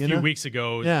say? A few weeks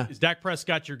ago, Yeah. Is Dak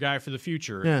Prescott your guy for the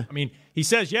future? Yeah. I mean, he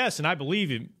says yes, and I believe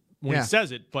him when he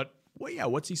says it, but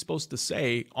what's he supposed to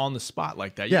say on the spot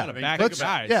like that? You got to back the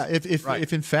guys. Yeah,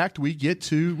 if in fact we get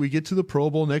to the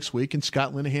Pro Bowl next week and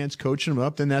Scott Linehan's coaching them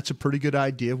up, then that's a pretty good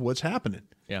idea of what's happening.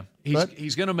 Yeah,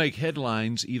 he's going to make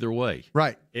headlines either way.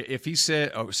 Right. If he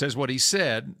says what he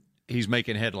said, he's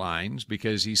making headlines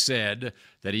because he said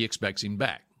that he expects him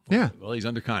back. Yeah. Well, he's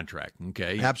under contract.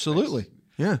 Okay. Absolutely.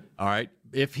 Yeah. All right.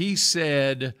 If he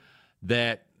said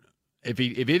that. If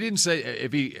he didn't say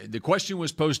the question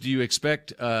was posed, do you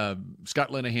expect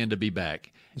Scott Linehan to be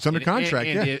back? It's under contract,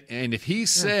 and if he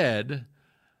said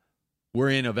we're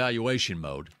in evaluation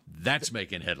mode, that's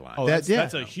making headlines. Oh, that's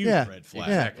a huge red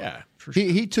flag. Yeah.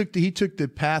 He took the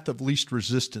path of least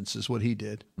resistance is what he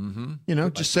did. Mm-hmm.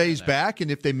 Just say he's back, and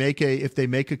if they make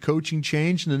a coaching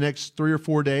change in the next 3 or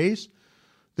 4 days,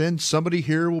 then somebody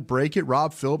here will break it.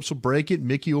 Rob Phillips will break it.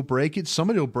 Mickey will break it.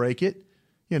 Somebody will break it.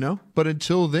 But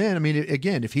until then, I mean,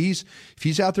 again, if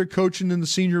he's out there coaching in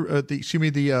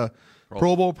the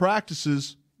Pro Bowl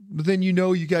practices, then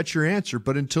you got your answer.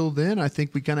 But until then, I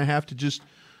think we kind of have to just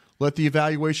let the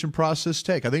evaluation process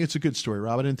take. I think it's a good story,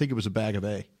 Rob. I didn't think it was a bag of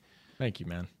A. Thank you,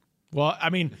 man. Well, I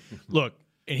mean, look,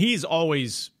 and he's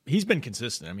been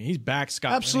consistent. I mean, he's backed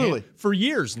Scott Absolutely Linehan for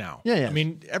years now. Yeah. I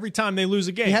mean, every time they lose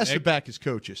a game, he has to back his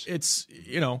coaches. It's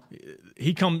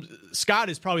Scott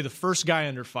is probably the first guy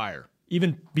under fire.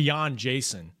 Even beyond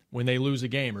Jason, when they lose a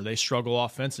game or they struggle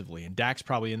offensively, and Dak's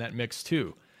probably in that mix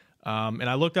too. And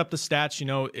I looked up the stats.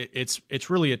 It's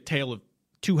really a tale of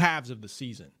two halves of the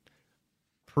season: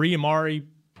 pre-Amari,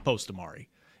 post-Amari.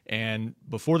 And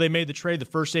before they made the trade, the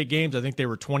first 8 games, I think they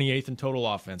were 28th in total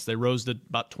offense. They rose to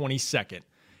about 22nd.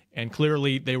 And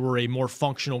clearly they were a more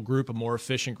functional group, a more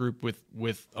efficient group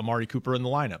with Amari Cooper in the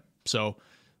lineup. So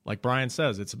like Brian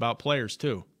says, it's about players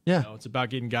too. Yeah. It's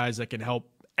about getting guys that can help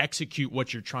execute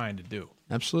what you're trying to do.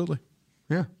 Absolutely.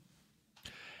 Yeah.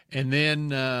 And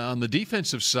then on the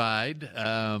defensive side,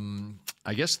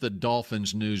 I guess the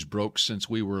Dolphins news broke since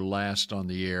we were last on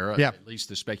the air. Yeah. At least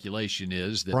the speculation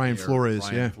is that Brian Flores,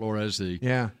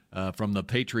 from the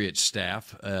Patriots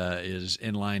staff, is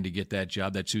in line to get that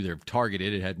job. That's who they've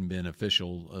targeted. It hadn't been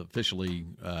officially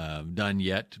done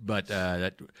yet. But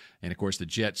and of course the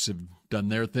Jets have done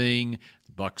their thing.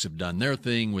 The Bucs have done their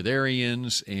thing with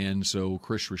Arians, and so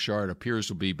Chris Richard appears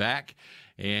to be back.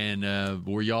 And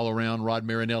were y'all around Rod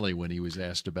Marinelli when he was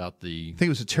asked about the? I think it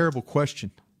was a terrible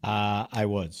question. I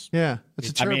was. Yeah, it's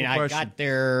a terrible question. I got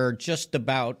there just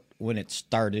about when it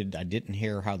started. I didn't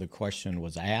hear how the question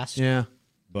was asked. Yeah.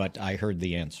 But I heard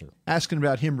the answer. Asking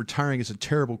about him retiring is a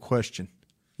terrible question.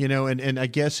 And I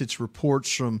guess it's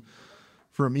reports from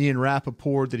Ian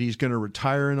Rappaport that he's going to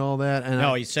retire and all that. And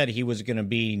no, he said he was going to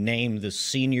be named the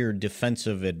senior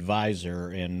defensive advisor,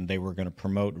 and they were going to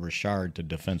promote Richard to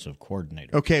defensive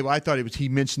coordinator. Okay, well, I thought he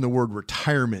mentioned the word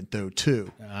retirement, though,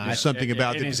 too. Something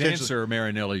about in the his potential. answer,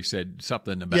 Marinelli said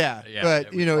something about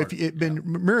but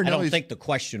Marinelli. I don't think the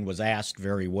question was asked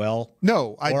very well.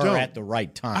 No, I or don't. at the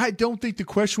right time. I don't think the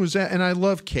question was that, and I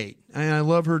love Kate, and I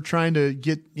love her trying to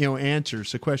get answers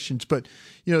to questions, but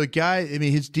the guy,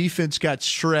 his defense got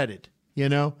shredded.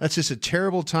 That's just a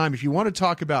terrible time. If you want to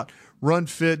talk about run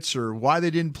fits or why they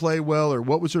didn't play well or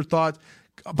what was their thoughts,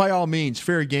 by all means,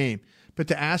 fair game. But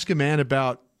to ask a man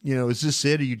about, is this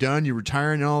it? Are you done? You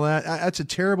retiring and all that? That's a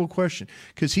terrible question,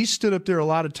 because he stood up there a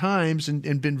lot of times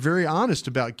and been very honest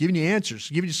about giving you answers,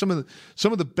 giving you some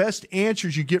of the best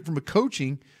answers you get from a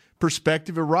coaching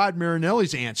perspective of Rod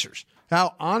Marinelli's answers.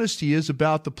 How honest he is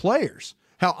about the players,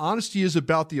 how honest he is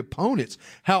about the opponents,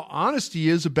 how honest he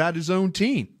is about his own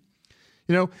team.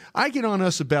 I get on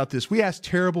us about this. We ask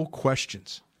terrible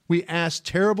questions.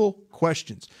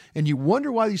 And you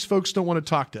wonder why these folks don't want to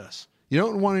talk to us. They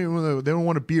don't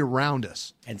want to be around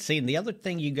us. And see, and the other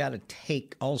thing you got to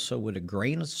take also with a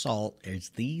grain of salt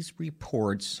is these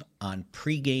reports on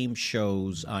pregame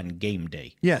shows on game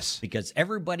day. Yes. Because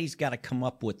everybody's got to come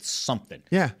up with something.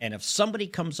 Yeah. And if somebody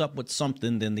comes up with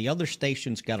something, then the other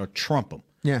station's got to trump them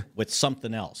with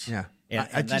something else. Yeah.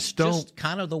 And that's just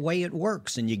kind of the way it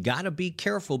works. And you got to be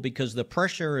careful because the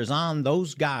pressure is on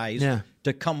those guys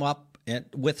to come up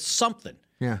with something.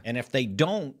 Yeah. And if they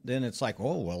don't, then it's like,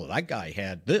 oh, well, that guy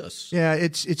had this. Yeah,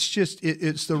 it's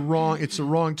the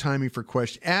wrong timing for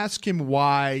question. Ask him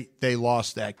why they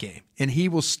lost that game, and he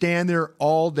will stand there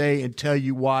all day and tell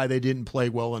you why they didn't play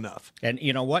well enough. And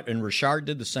you know what? And Richard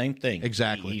did the same thing.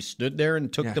 Exactly. He stood there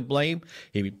and took the blame.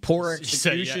 Poor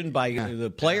execution by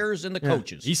the players and the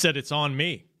coaches. He said it's on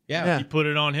me. Yeah. He put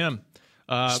it on him.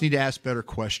 Just need to ask better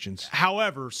questions.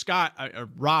 However,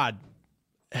 Rod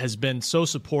has been so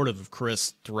supportive of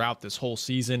Chris throughout this whole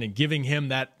season and giving him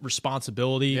that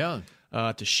responsibility to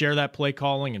share that play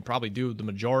calling and probably do the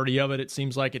majority of it, it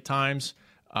seems like at times,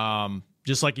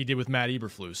 just like he did with Matt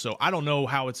Eberflus. So I don't know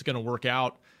how it's going to work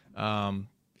out,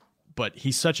 but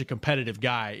he's such a competitive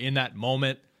guy. In that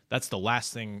moment, that's the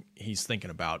last thing he's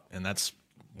thinking about, and that's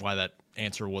why that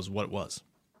answer was what it was.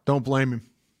 Don't blame him.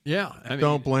 Yeah.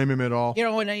 Don't blame him at all.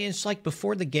 And it's like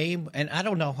before the game, and I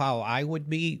don't know how I would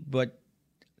be, but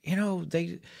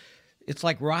it's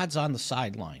like Rod's on the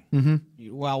sideline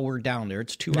while we're down there.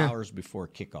 It's 2 hours before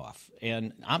kickoff.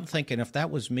 And I'm thinking, if that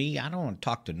was me, I don't want to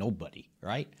talk to nobody,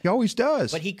 right? He always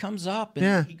does. But he comes up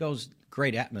and he goes,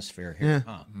 great atmosphere here,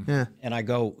 huh? Yeah. And I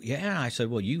go, yeah. I said,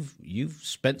 well, you've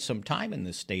spent some time in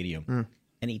this stadium.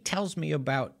 And he tells me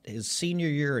about his senior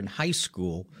year in high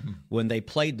school when they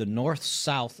played the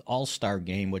North-South All-Star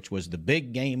game, which was the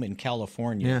big game in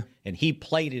California. Yeah. And he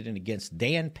played it against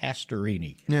Dan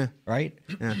Pastorini. Yeah. Right?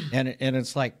 Yeah. And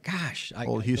it's like, gosh.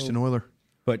 Old Houston Oiler.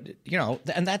 But,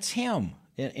 and that's him.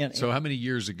 So how many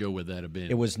years ago would that have been?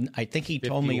 It was, I think he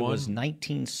told me it 51? was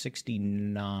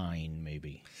 1969,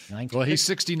 maybe. Well, he's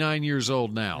 69 years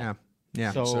old now.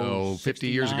 Yeah. So 50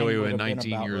 years ago, he was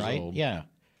 19 years right? old. Yeah.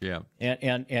 Yeah.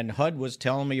 And HUD was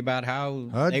telling me about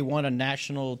how they won a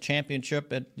national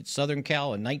championship at Southern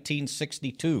Cal in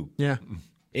 1962. Yeah.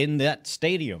 In that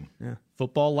stadium. Yeah.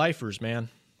 Football lifers, man.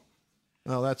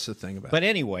 Well, that's the thing about it. But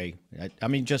anyway, I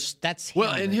mean, just that's him.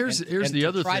 Well, and here's the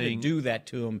other try thing. To do that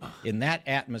to him in that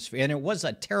atmosphere, and it was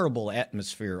a terrible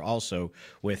atmosphere also,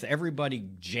 with everybody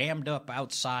jammed up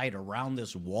outside around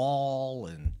this wall,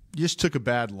 and You just took a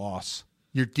bad loss.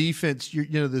 Your defense,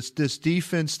 this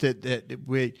defense that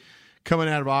we coming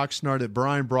out of Oxnard that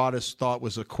Brian Broaddus thought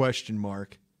was a question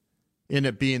mark. end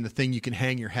up being the thing you can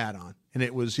hang your hat on. And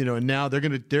it was, and now they're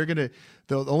gonna. The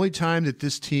only time that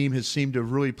this team has seemed to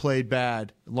have really played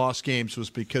bad, lost games, was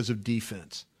because of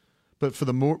defense. But for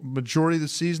the majority of the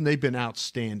season, they've been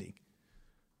outstanding.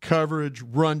 Coverage,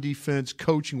 run defense,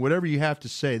 coaching, whatever you have to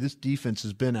say, this defense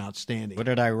has been outstanding. What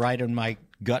did I write in my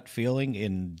gut feeling?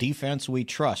 In defense we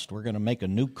trust. We're going to make a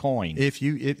new coin.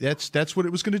 That's what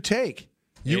it was going to take.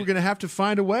 You were going to have to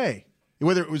find a way,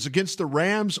 whether it was against the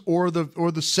Rams or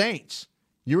the Saints.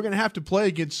 You were going to have to play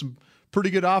against some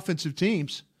pretty good offensive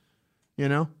teams.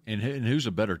 And who's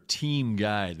a better team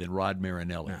guy than Rod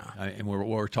Marinelli? And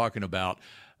we're talking about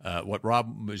what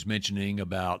Rob was mentioning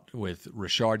about with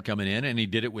Richard coming in, and he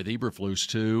did it with Eberflus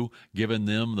too, giving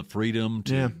them the freedom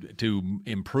to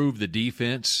improve the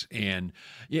defense. And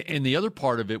the other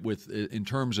part of it in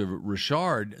terms of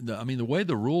Richard, the way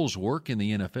the rules work in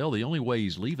the NFL, the only way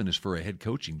he's leaving is for a head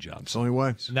coaching job. It's the only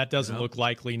way. And that doesn't look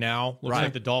likely now. Looks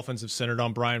like the Dolphins have centered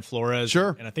on Brian Flores.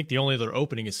 Sure. And I think the only other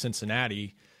opening is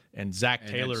Cincinnati, and Zach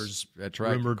Taylor's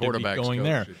rumored to be going coach.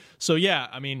 there. So,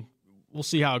 we'll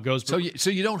see how it goes. So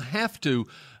you don't have to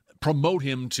promote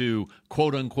him to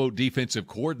quote-unquote defensive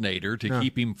coordinator to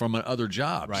keep him from other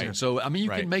jobs. Right. So, you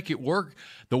can make it work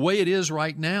the way it is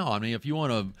right now. If you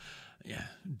want to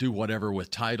do whatever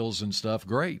with titles and stuff,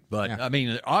 great. But,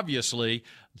 obviously,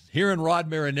 hearing Rod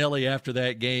Marinelli after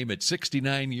that game at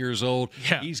 69 years old,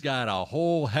 he's got a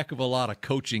whole heck of a lot of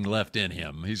coaching left in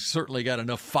him. He's certainly got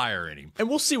enough fire in him. And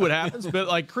we'll see what happens.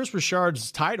 But, Chris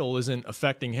Richard's title isn't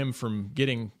affecting him from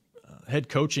getting head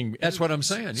coaching. That's what I'm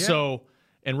saying. Yeah. So,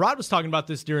 and Rod was talking about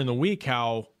this during the week,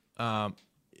 how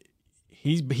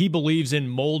he believes in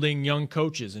molding young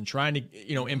coaches and trying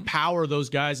to empower those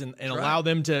guys and allow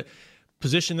them to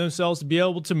position themselves to be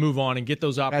able to move on and get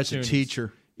those opportunities. As a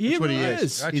teacher. That's what he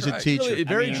is. He's a teacher. Really,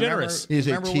 very generous. He's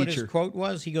a remember teacher. What his quote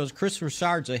was? He goes, Chris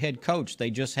Richard's a head coach. They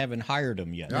just haven't hired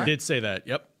him yet. He did say that.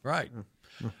 Yep. Right.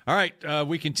 All right.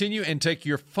 We continue and take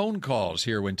your phone calls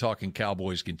here when Talking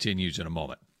Cowboys continues in a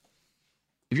moment.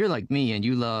 If you're like me and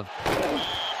you love...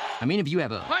 if you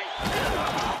have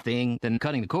a thing, then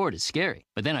cutting the cord is scary.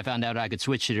 But then I found out I could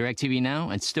switch to DirecTV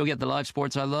Now and still get the live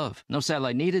sports I love. No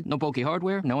satellite needed, no bulky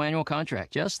hardware, no annual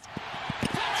contract, just...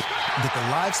 Get the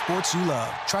live sports you love.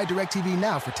 Try DirecTV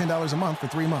Now for $10 a month for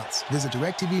 3 months. Visit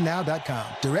DirecTVNow.com.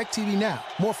 DirecTV Now.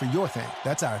 More for your thing.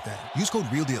 That's our thing. Use code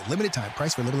REALDEAL. Limited time.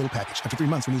 Price for little package. After 3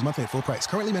 months, renews monthly at full price.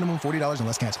 Currently minimum $40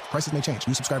 unless canceled. Prices may change.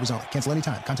 New subscribers only. Cancel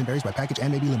anytime. Content varies by package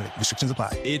and may be limited. Restrictions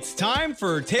apply. It's time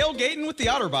for Tailgating with the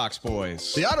OtterBox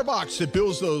boys. The OtterBox that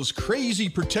builds those crazy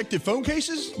protective phone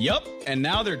cases? Yep. And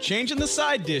now they're changing the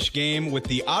side dish game with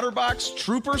the OtterBox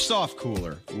Trooper Soft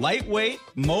Cooler. Lightweight,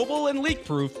 mobile, and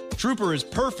leak-proof, Trooper is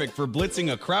perfect for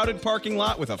blitzing a crowded parking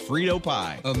lot with a Frito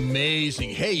pie. Amazing.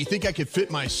 Hey, you think I could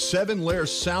fit my 7-layer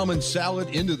salmon salad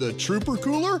into the Trooper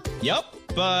cooler? Yep,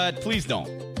 but please don't.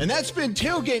 And that's been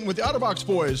Tailgating with the OtterBox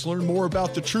boys. Learn more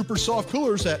about the Trooper soft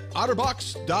coolers at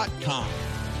OtterBox.com.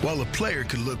 While a player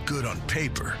can look good on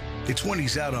paper, it's when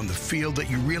he's out on the field that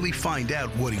you really find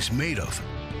out what he's made of.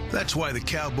 That's why the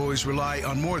Cowboys rely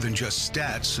on more than just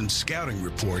stats and scouting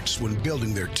reports when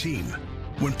building their team.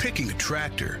 When picking a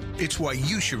tractor, it's why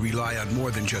you should rely on more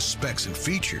than just specs and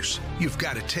features. You've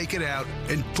got to take it out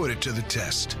and put it to the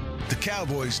test. The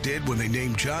Cowboys did when they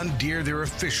named John Deere their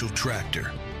official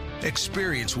tractor.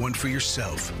 Experience one for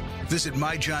yourself. Visit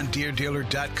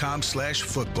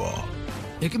myjohndeeredealer.com/football.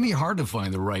 It can be hard to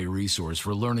find the right resource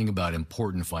for learning about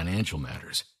important financial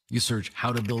matters. You search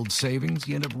how to build savings,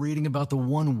 you end up reading about the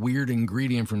one weird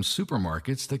ingredient from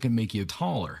supermarkets that can make you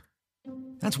taller.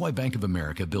 That's why Bank of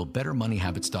America built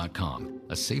BetterMoneyHabits.com,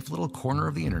 a safe little corner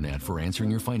of the internet for answering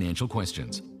your financial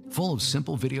questions. Full of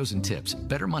simple videos and tips,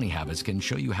 Better Money Habits can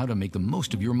show you how to make the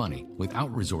most of your money without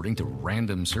resorting to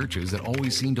random searches that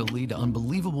always seem to lead to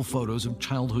unbelievable photos of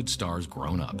childhood stars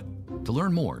grown up. To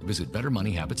learn more, visit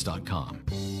BetterMoneyHabits.com.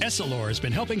 Essilor has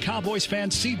been helping Cowboys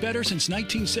fans see better since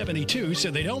 1972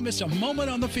 so they don't miss a moment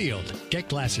on the field. Get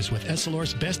glasses with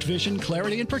Essilor's best vision,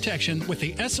 clarity, and protection with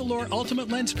the Essilor Ultimate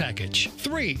Lens Package.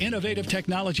 3 innovative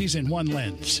technologies in one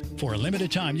lens. For a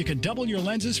limited time, you can double your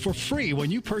lenses for free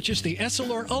when you purchase the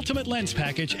Essilor Ultimate Lens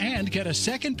Package and get a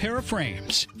second pair of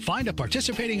frames. Find a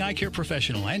participating eye care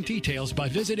professional and details by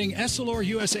visiting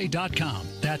EssilorUSA.com.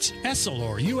 That's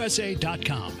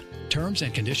EssilorUSA.com. Terms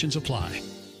and conditions apply.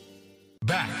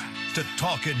 Back to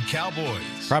Talking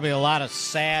Cowboys. Probably a lot of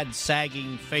sad,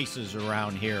 sagging faces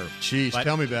around here. Jeez,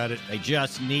 tell me about it. They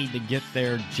just need to get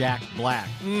their Jack Black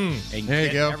and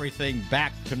there get everything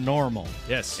back to normal.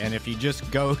 Yes. And if you just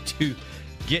go to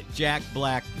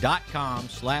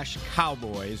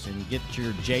getjackblack.com/cowboys and get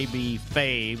your JB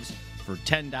faves for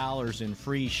 $10 in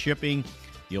free shipping,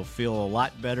 You'll feel a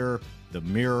lot better. The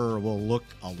mirror will look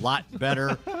a lot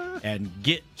better. And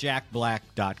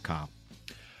getjackblack.com.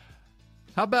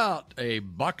 How about a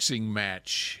boxing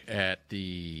match at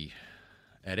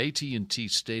AT&T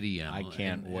Stadium? I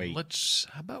can't wait.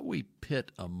 How about we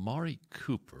pit Amari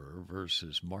Cooper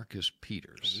versus Marcus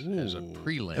Peters as a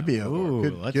prelim? That'd be a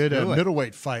good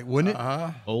middleweight fight, wouldn't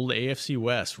it? Old AFC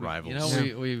West rivals.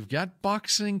 We've got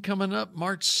boxing coming up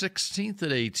March 16th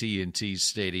at AT&T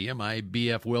Stadium.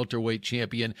 IBF welterweight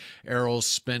champion Errol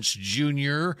Spence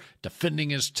Jr.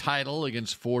 defending his title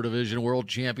against 4-division world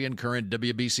champion, current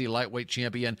WBC lightweight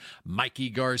champion Mikey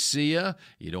Garcia.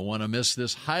 You don't want to miss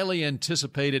this highly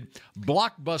anticipated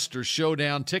blockbuster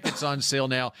showdown. Tickets on sale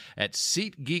now at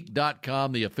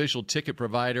SeatGeek.com, the official ticket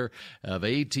provider of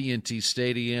AT&T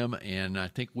Stadium. And I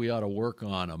think we ought to work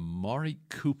on Amari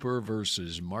Cooper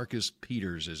versus Marcus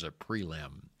Peters as a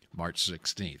prelim, March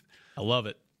 16th. I love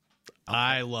it.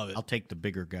 I love it. I'll take the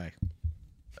bigger guy.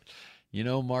 You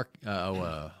know,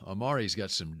 Amari's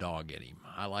got some dog in him.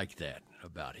 I like that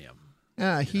about him.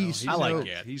 Yeah, I like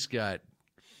that. He's got.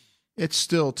 It's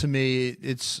still, to me,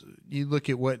 it's you look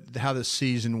at how the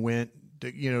season went.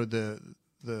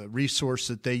 The resource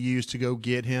that they used to go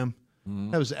get him.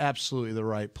 That was absolutely the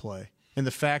right play. And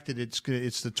the fact that it's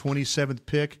the 27th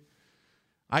pick,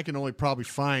 I can only probably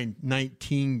find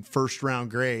 19 first-round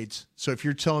grades. So if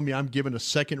you're telling me I'm giving a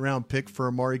second-round pick for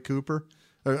Amari Cooper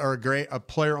or a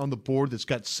player on the board that's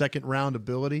got second-round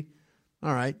ability,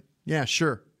 all right, yeah,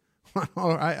 sure.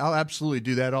 I'll absolutely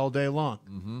do that all day long.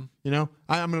 Mm-hmm. You know,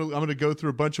 I'm gonna go through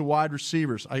a bunch of wide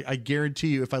receivers. I guarantee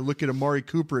you, if I look at Amari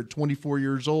Cooper at 24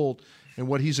 years old and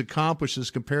what he's accomplished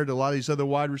as compared to a lot of these other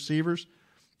wide receivers,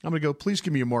 I'm gonna go, please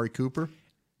give me Amari Cooper.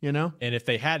 You know, and if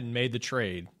they hadn't made the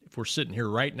trade, if we're sitting here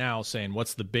right now saying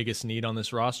what's the biggest need on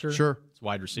this roster, sure, it's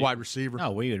wide receiver. Wide receiver.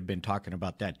 No, we would have been talking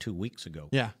about that 2 weeks ago.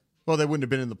 Yeah. Well, they wouldn't have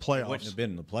been in the playoffs. Wouldn't have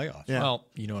been in the playoffs. Yeah. Well,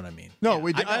 you know what I mean. No,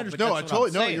 yeah, I understand. No, I totally.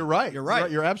 No, you're right. You're right.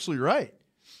 You're absolutely right.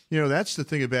 You know, that's the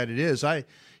thing about it is they're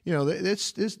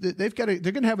going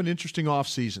to have an interesting off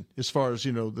season as far as,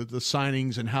 you know, the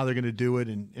signings and how they're going to do it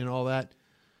and all that.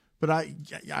 But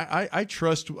I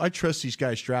trust these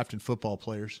guys drafting football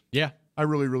players. Yeah. I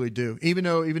really, really do. Even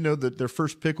though their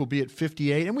first pick will be at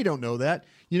 58, and we don't know that.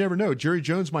 You never know. Jerry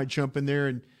Jones might jump in there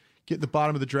and get in the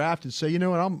bottom of the draft and say, you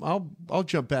know what, I'll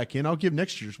jump back in. I'll give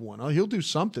next year's one. He'll do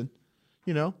something.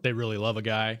 You know, they really love a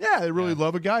guy. Yeah, they really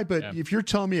love a guy. But if you're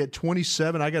telling me at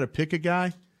 27 I got to pick a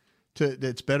guy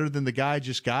that's better than the guy I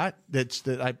just got,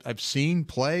 that I've seen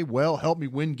play well, helped me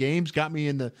win games, got me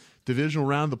in the divisional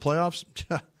round of the playoffs,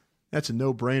 that's a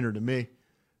no-brainer to me.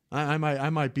 I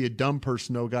might be a dumb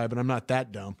person, guy, but I'm not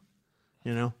that dumb.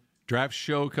 You know, draft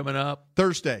show coming up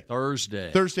Thursday,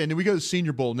 and then we go to the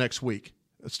Senior Bowl next week.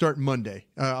 Starting Monday.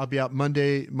 I'll be out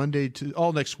Monday to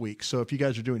all next week. So if you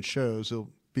guys are doing shows, it'll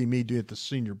be me doing it at the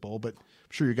Senior Bowl, but I'm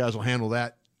sure you guys will handle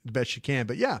that the best you can.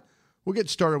 But yeah, we'll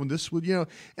get started with this. And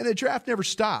the draft never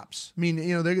stops. I mean,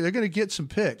 they're going to get some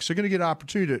picks. They're going to get an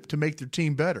opportunity to make their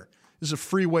team better. This is a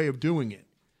free way of doing it.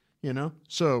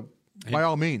 So by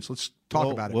all means, let's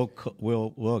talk about it.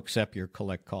 We'll accept your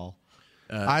collect call.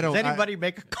 Does anybody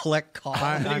make a collect call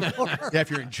anymore? Yeah, if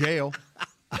you're in jail.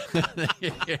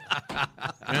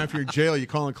 If you're in jail, you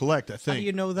call and collect. I think. How do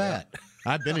you know that?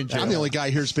 I've been in jail. I'm the only guy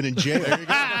here who's been in jail. There you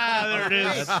go. There it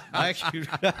is.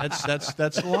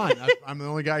 That's the line. I'm the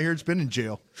only guy here that's been in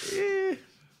jail.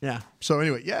 Yeah. So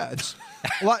anyway, it's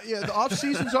a lot. Yeah, the off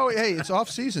season's always. Hey, it's off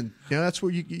season. That's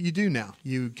what you do now.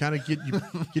 You kind of get your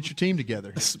team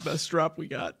together. It's the best drop we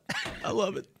got. I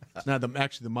love it. Now,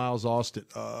 the Miles Austin.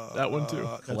 That one too.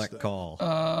 Collect call.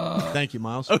 Thank you,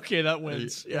 Miles. Okay, that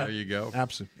wins. There you go.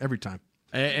 Absolutely, every time.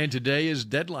 And today is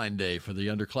deadline day for the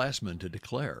underclassmen to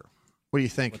declare. What do you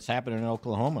think? What's happening in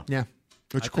Oklahoma? Yeah.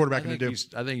 What's your quarterback going to do?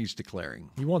 I think he's declaring.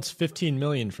 He wants $15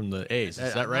 million from the A's.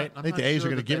 Is that right? I think the A's are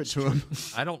going to give it to him.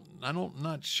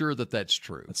 Not sure that that's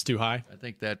true. That's too high. I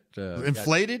think that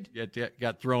inflated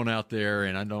got thrown out there,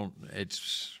 and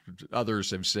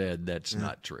others have said that's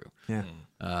not true. Yeah.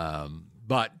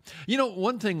 But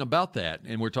one thing about that,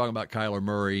 and we're talking about Kyler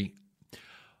Murray,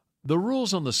 the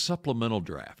rules on the supplemental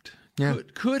draft. Yeah.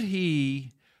 Could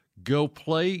he go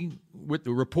play with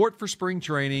the report for spring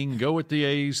training, go with the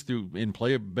A's and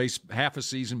play half a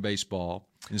season baseball?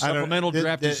 And supplemental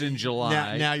draft is in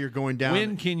July. Now you're going down.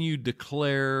 When can you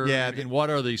declare? Yeah, and what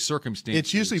are the circumstances?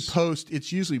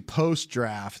 It's usually post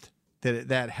draft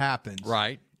that happens.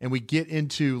 Right. And we get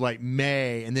into like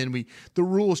May, and then the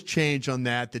rules change on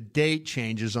that. The date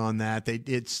changes on that.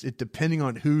 It's depending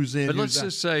on who's in. But let's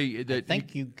just say that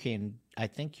I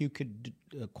think you could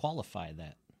qualify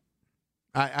that.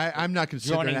 I'm not going to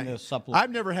sit Joining there. the supplement.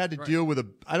 I've never had to deal with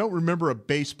I don't remember a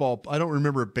baseball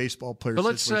player. But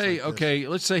let's say, like this.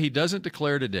 let's say he doesn't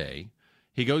declare today.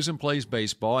 He goes and plays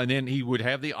baseball, and then he would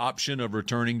have the option of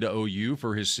returning to OU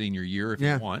for his senior year if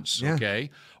he wants, okay?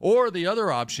 Or the other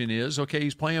option is,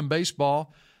 he's playing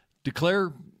baseball,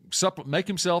 make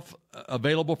himself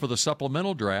available for the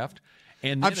supplemental draft,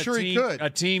 and then I'm sure he could. A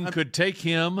team could take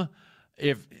him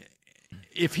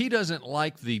if he doesn't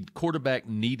like the quarterback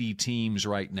needy teams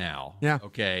right now,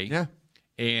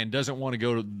 and doesn't want to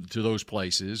go to those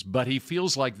places, but he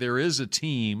feels like there is a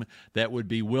team that would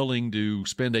be willing to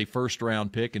spend a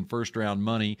first-round pick and first-round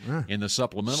money in the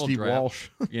supplemental Steve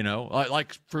draft. Walsh.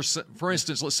 Like for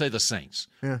instance, let's say the Saints.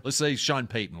 Yeah. Let's say Sean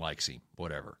Payton likes him,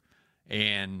 whatever,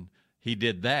 and he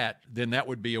did that. Then that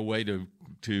would be a way to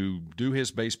do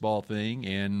his baseball thing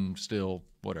and still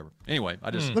whatever. Anyway,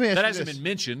 that hasn't been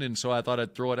mentioned, and so I thought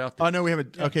I'd throw it out there. Oh no, we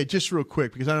haven't. Okay, just real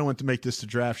quick because I don't want to make this the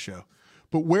draft show.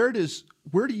 But where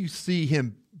do you see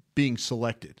him being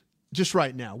selected? Just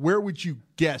right now, where would you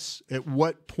guess at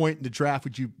what point in the draft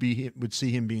would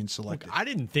see him being selected? Look, I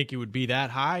didn't think it would be that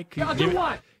high,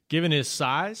 given his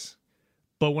size.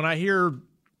 But when I hear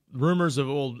rumors of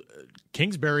old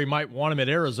Kingsbury might want him at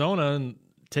Arizona and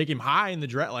take him high in the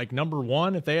draft, like number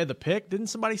 1 if they had the pick, didn't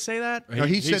somebody say that? No,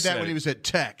 he said that when he was at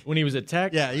Tech. When he was at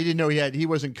Tech, yeah, he didn't know he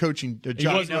wasn't coaching.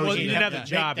 Josh Rosen he didn't have the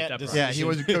job at that point. Yeah, he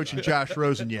wasn't coaching Josh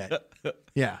Rosen yet.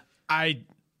 Yeah, I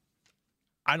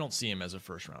don't see him as a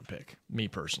first-round pick, me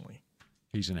personally.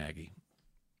 He's an Aggie.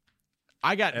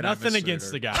 I got nothing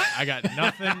against the guy. I got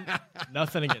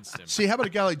nothing against him. See, how about a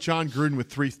guy like John Gruden with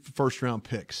 3 first-round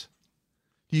picks?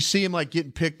 Do you see him like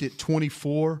getting picked at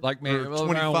 24, like 25?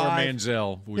 Around where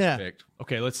Manziel was picked.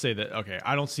 Okay, let's say that. Okay,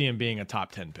 I don't see him being a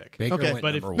top 10 pick. Baker okay, went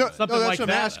but if number no, one. something that's like what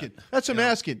I'm that, asking. That's what I'm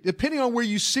asking. Depending on where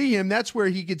you see him, that's where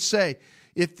he could say,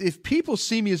 if people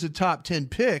see me as a top 10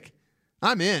 pick,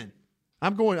 I'm in.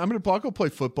 I'll go play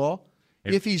football.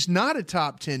 If he's not a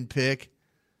top 10 pick,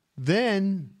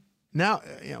 then now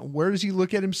where does he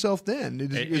look at himself then?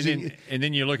 And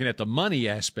then you're looking at the money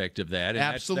aspect of that. And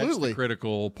absolutely, that's the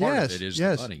critical part of it is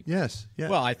the money. Yes.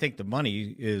 Well, I think the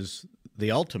money is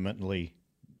the ultimate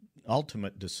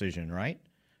decision, right?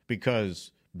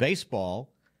 Because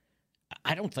baseball,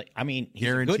 I don't think. I mean, he's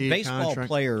a good baseball contract,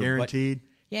 player, guaranteed.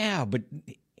 but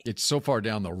it's so far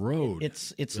down the road.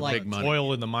 It's the like big money.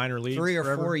 Toil in the minor leagues 3 or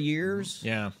forever. 4 years.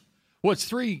 Yeah. Well, it's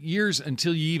 3 years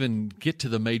until you even get to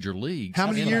the major leagues. How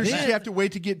many years do you have to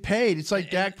wait to get paid? It's like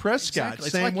Dak Prescott, Exactly.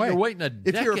 same it's like way. You're waiting a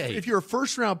decade. If you're a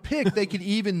first round pick, they could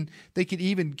even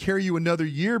carry you another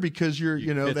year because you're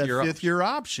fifth year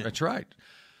option. That's right.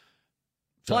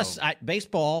 Plus,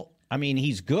 baseball. I mean,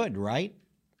 he's good, right?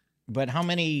 But how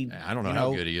many? I don't know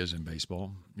how good he is in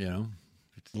baseball.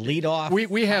 Lead off.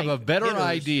 We have a better hitters.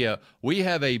 idea. We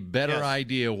have a better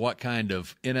idea what kind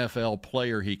of NFL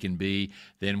player he can be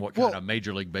than what kind of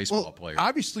Major League Baseball player.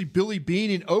 Obviously, Billy Beane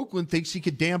in Oakland thinks he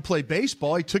could damn play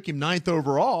baseball. He took him 9th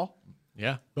overall.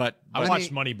 Yeah, but I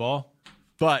watched Moneyball.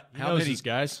 But how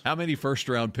many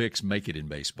first-round picks make it in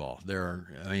baseball? The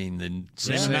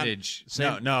percentage.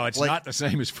 No, it's not the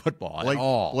same as football at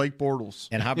all. Blake Bortles.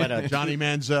 And how about Johnny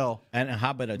Manziel? And how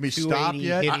about a 280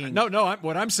 yet? hitting?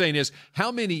 What I'm saying is,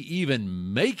 how many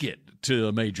even make it to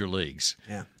the major leagues?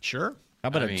 Yeah, sure. How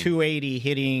about a 280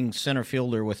 hitting center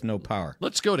fielder with no power?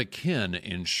 Let's go to Ken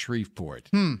in Shreveport.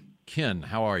 Ken,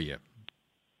 how are you?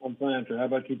 I'm fine, sir. How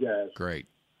about you guys? Great.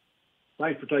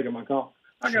 Thanks for taking my call.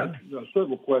 I got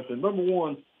several questions. Number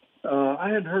one, I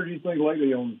hadn't heard anything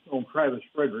lately on Travis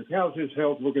Frederick. How's his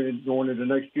health looking going into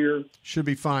next year? Should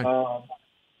be fine.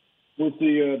 With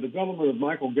the development of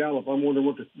Michael Gallup, I'm wondering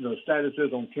what the status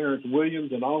is on Terrence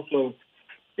Williams, and also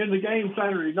in the game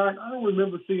Saturday night, I don't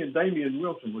remember seeing Damian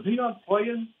Wilson. Was he not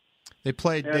playing? They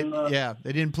played. They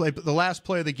didn't play. But the last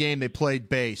play of the game, they played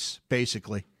base.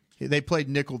 Basically, they played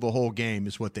nickel the whole game.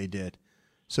 Is what they did.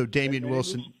 So Damian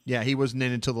Wilson, he wasn't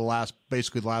in until the last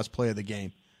play of the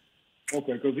game.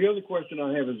 Okay, because the other question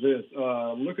I have is this: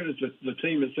 looking at the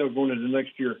team itself going into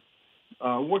next year,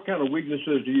 what kind of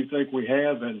weaknesses do you think we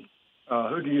have, and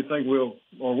who do you think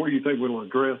what do you think we'll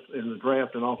address in the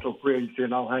draft and also free agency?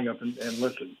 And I'll hang up and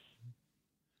listen.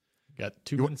 Got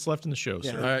 2 minutes left in the show,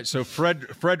 sir. All right, so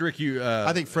Frederick,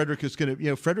 I think Frederick is going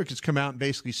to. Frederick has come out and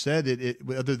basically said that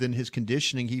other than his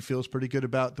conditioning, he feels pretty good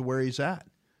about where he's at.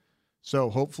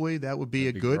 So hopefully that would be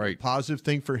a good, positive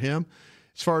thing for him.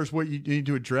 As far as what you need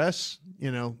to address,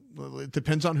 it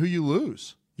depends on who you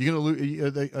lose. You're going to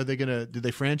lose. Are they going to? Did they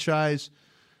franchise?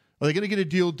 Are they going to get a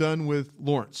deal done with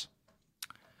Lawrence?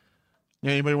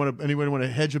 Anybody want to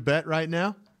hedge a bet right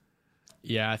now?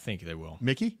 Yeah, I think they will.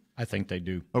 Mickey? I think they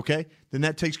do. Okay, then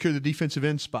that takes care of the defensive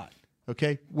end spot.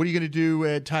 Okay, what are you going to do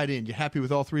at tight end? You happy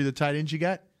with all three of the tight ends you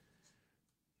got?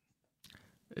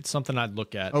 It's something I'd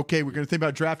look at. Okay, we're going to think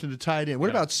about drafting a tight end. What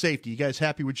about safety? You guys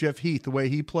happy with Jeff Heath, the way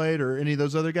he played, or any of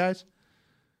those other guys?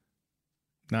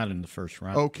 Not in the first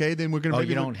round. Okay, then we're going to. Oh,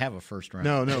 you don't have a first round.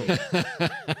 No.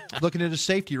 Looking at a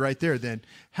safety right there. Then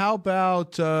how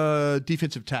about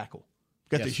defensive tackle?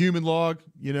 Got the human log.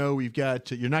 You know, we've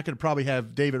got. You're not going to probably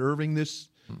have David Irving this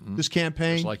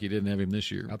campaign. Just like you didn't have him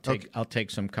this year. I'll take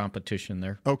some competition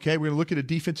there. Okay, we're going to look at a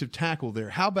defensive tackle there.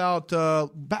 How about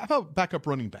backup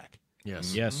running back?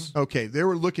 Yes. Okay, they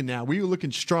were looking now. We were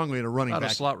looking strongly at a running How about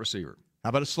back. a slot receiver? How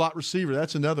about a slot receiver?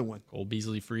 That's another one. Cole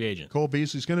Beasley, free agent. Cole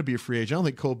Beasley's going to be a free agent. I don't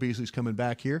think Cole Beasley's coming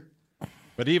back here.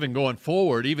 But even going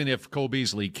forward, even if Cole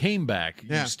Beasley came back,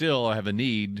 Yeah. you still have a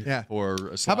need for a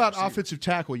How slot about receiver. offensive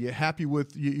tackle? You happy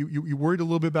with you worried a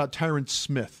little bit about Tyron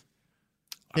Smith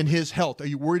and his health? Are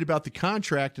you worried about the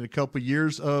contract in a couple of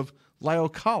years of Lyle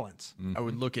Collins? I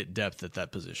would look at depth at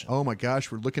that position. Oh my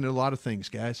gosh, we're looking at a lot of things,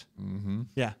 guys. Mm-hmm.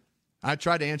 Yeah, I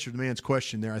tried to answer the man's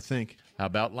question there. I think. How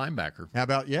about linebacker? How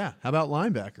about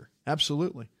linebacker?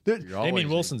 Absolutely. Damian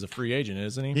Wilson's a free agent,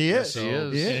 isn't he? He is. He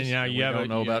is. And now We you don't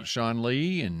know about Sean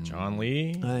Lee and Sean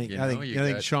Lee. I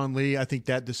think Sean Lee. I think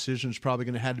that decision is probably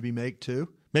going to have to be made too.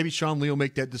 Maybe Sean Lee will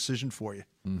make that decision for you.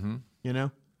 Mm-hmm. You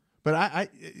know, but I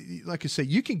like I say,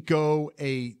 you can go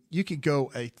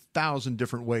 1,000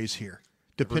 different ways here,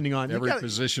 depending on every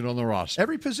position on the roster.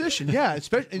 Every position, yeah.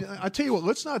 Especially, I tell you what,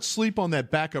 let's not sleep on that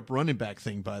backup running back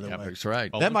thing. By the way, That's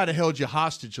right. That might have held you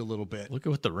hostage a little bit. Look at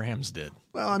what the Rams did.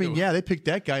 Well, I mean, yeah, they picked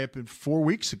that guy up 5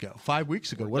 weeks ago.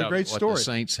 What a great What story. the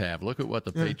Saints have. Look at what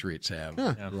the Patriots have.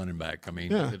 Running back. I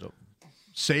mean,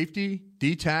 Safety,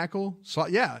 D tackle,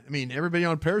 slot. Yeah, I mean, everybody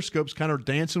on Periscope's kind of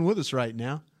dancing with us right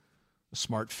now. The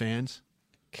smart fans.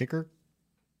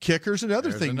 Kicker's another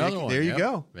There's thing. another Nick. one. There you Yep.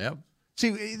 go. Yep.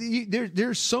 See,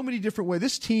 there's so many different ways.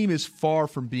 This team is far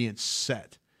from being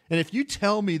set. And if you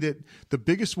tell me that the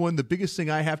biggest thing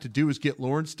I have to do is get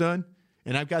Lawrence done,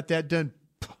 and I've got that done,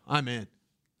 I'm in.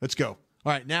 Let's go. All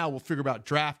right, now we'll figure about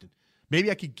drafting. Maybe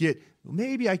I could get.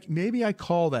 Maybe I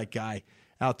call that guy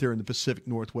out there in the Pacific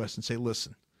Northwest and say,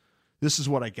 listen, this is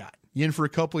what I got. You in for a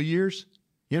couple of years?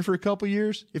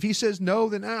 If he says no,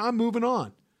 then I'm moving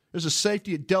on. There's a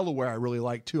safety at Delaware I really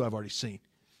like too. I've already seen.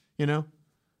 You know,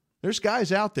 there's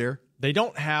guys out there. They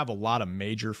don't have a lot of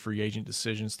major free agent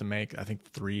decisions to make. I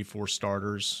think 3-4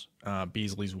 starters.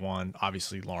 Beasley's one.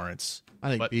 Obviously Lawrence.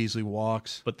 I think Beasley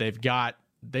walks. But they've got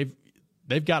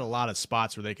a lot of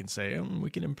spots where they can say,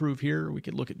 we can improve here. We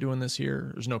could look at doing this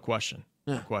here. There's no question.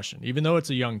 No question. Even though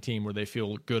it's a young team where they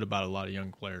feel good about a lot of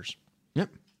young players. Yep.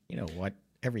 You know what?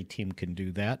 Every team can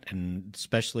do that, and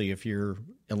especially if you're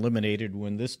eliminated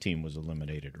when this team was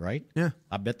eliminated, right? Yeah.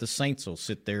 I bet the Saints will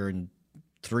sit there in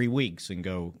 3 weeks and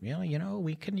go,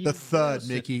 we can use the thud, this.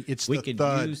 Mickey. It's we the can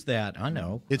thud. use that. I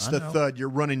know. It's I the know. thud. You're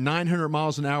running 900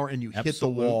 miles an hour and you hit the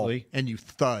wall Absolutely. and you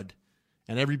thud,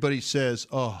 and everybody says,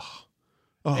 "Oh,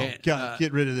 And, God,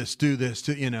 get rid of this. Do this."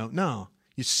 No.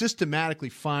 You systematically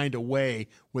find a way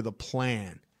with a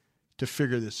plan to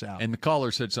figure this out. And the caller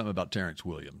said something about Terrence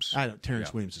Williams.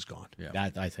 Terrence Williams is gone.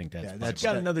 Yeah. I think that's He's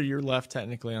got another year left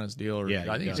technically on his deal. Or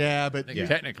I think but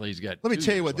technically he's got. Let me 2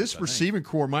 tell you years what, this left, I think. receiving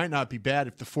core might not be bad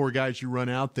if the 4 guys you run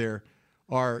out there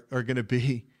are going to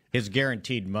be. his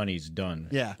guaranteed money's done.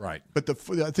 Yeah, right. But the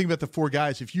thing about the 4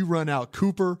 guys, if you run out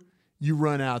Cooper, you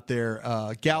run out there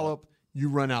Gallup, you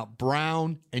run out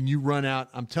Brown, and you run out.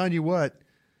 I'm telling you what,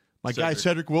 my guy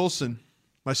Cedric Wilson.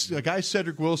 My guy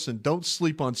Cedric Wilson, don't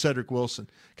sleep on Cedric Wilson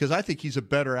because I think he's a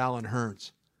better Alan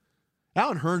Hearns.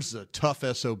 Alan Hearns is a tough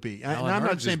SOB. And I'm not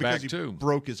Hearns saying is because back he too.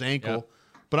 broke his ankle,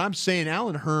 but I'm saying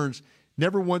Alan Hearns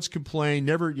never once complained,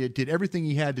 never did everything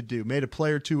he had to do, made a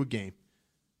play or 2 a game.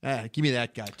 Give me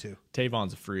that guy too.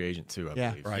 Tavon's a free agent too, I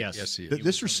believe. Right. Yes, he is.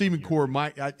 This receiving core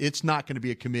it's not going to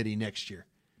be a committee next year.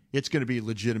 It's going to be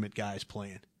legitimate guys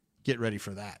playing. Get ready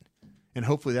for that. And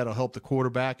hopefully that'll help the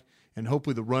quarterback. And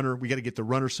hopefully the runner, we got to get the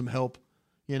runner some help,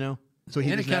 So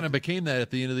And it kind of became that at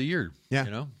the end of the year.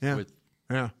 Yeah.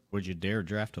 Yeah. Would you dare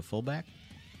draft a fullback?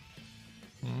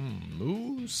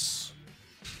 Moose.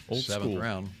 Old 7th school.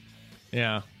 round.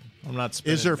 Yeah. I'm not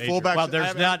spending Is there major- fullbacks? Well,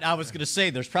 there's not. I was going to say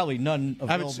there's probably none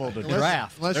available to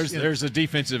draft. There's a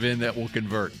defensive end that will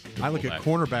convert. I look at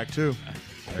cornerback too.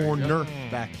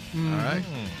 Cornerback. All right.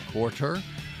 Quarter.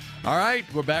 All right,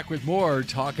 we're back with more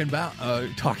talking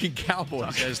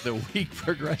Cowboys as the week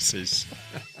progresses.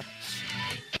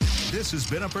 This has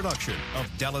been a production of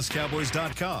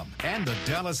DallasCowboys.com and the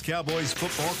Dallas Cowboys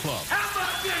Football Club. How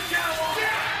about this, Cowboys?